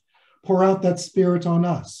Jordan, pour out that Spirit on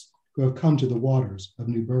us who have come to the waters of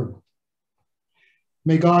new birth.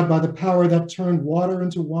 May God, by the power that turned water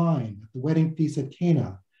into wine at the wedding feast at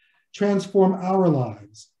Cana, transform our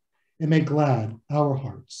lives and make glad our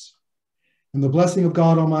hearts. And the blessing of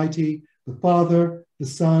God Almighty, the Father, the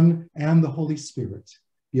Son, and the Holy Spirit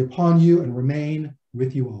be upon you and remain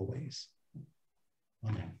with you always.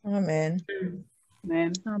 Amen. Amen.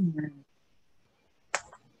 Amen. Amen.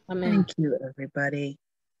 Amen. Thank you, everybody.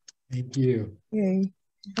 Thank you. Yay.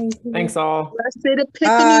 Thanks all. Blessed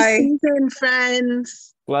Epiphany season,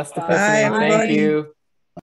 friends. Blessed Bye. Epiphany. Bye, Thank everybody. you.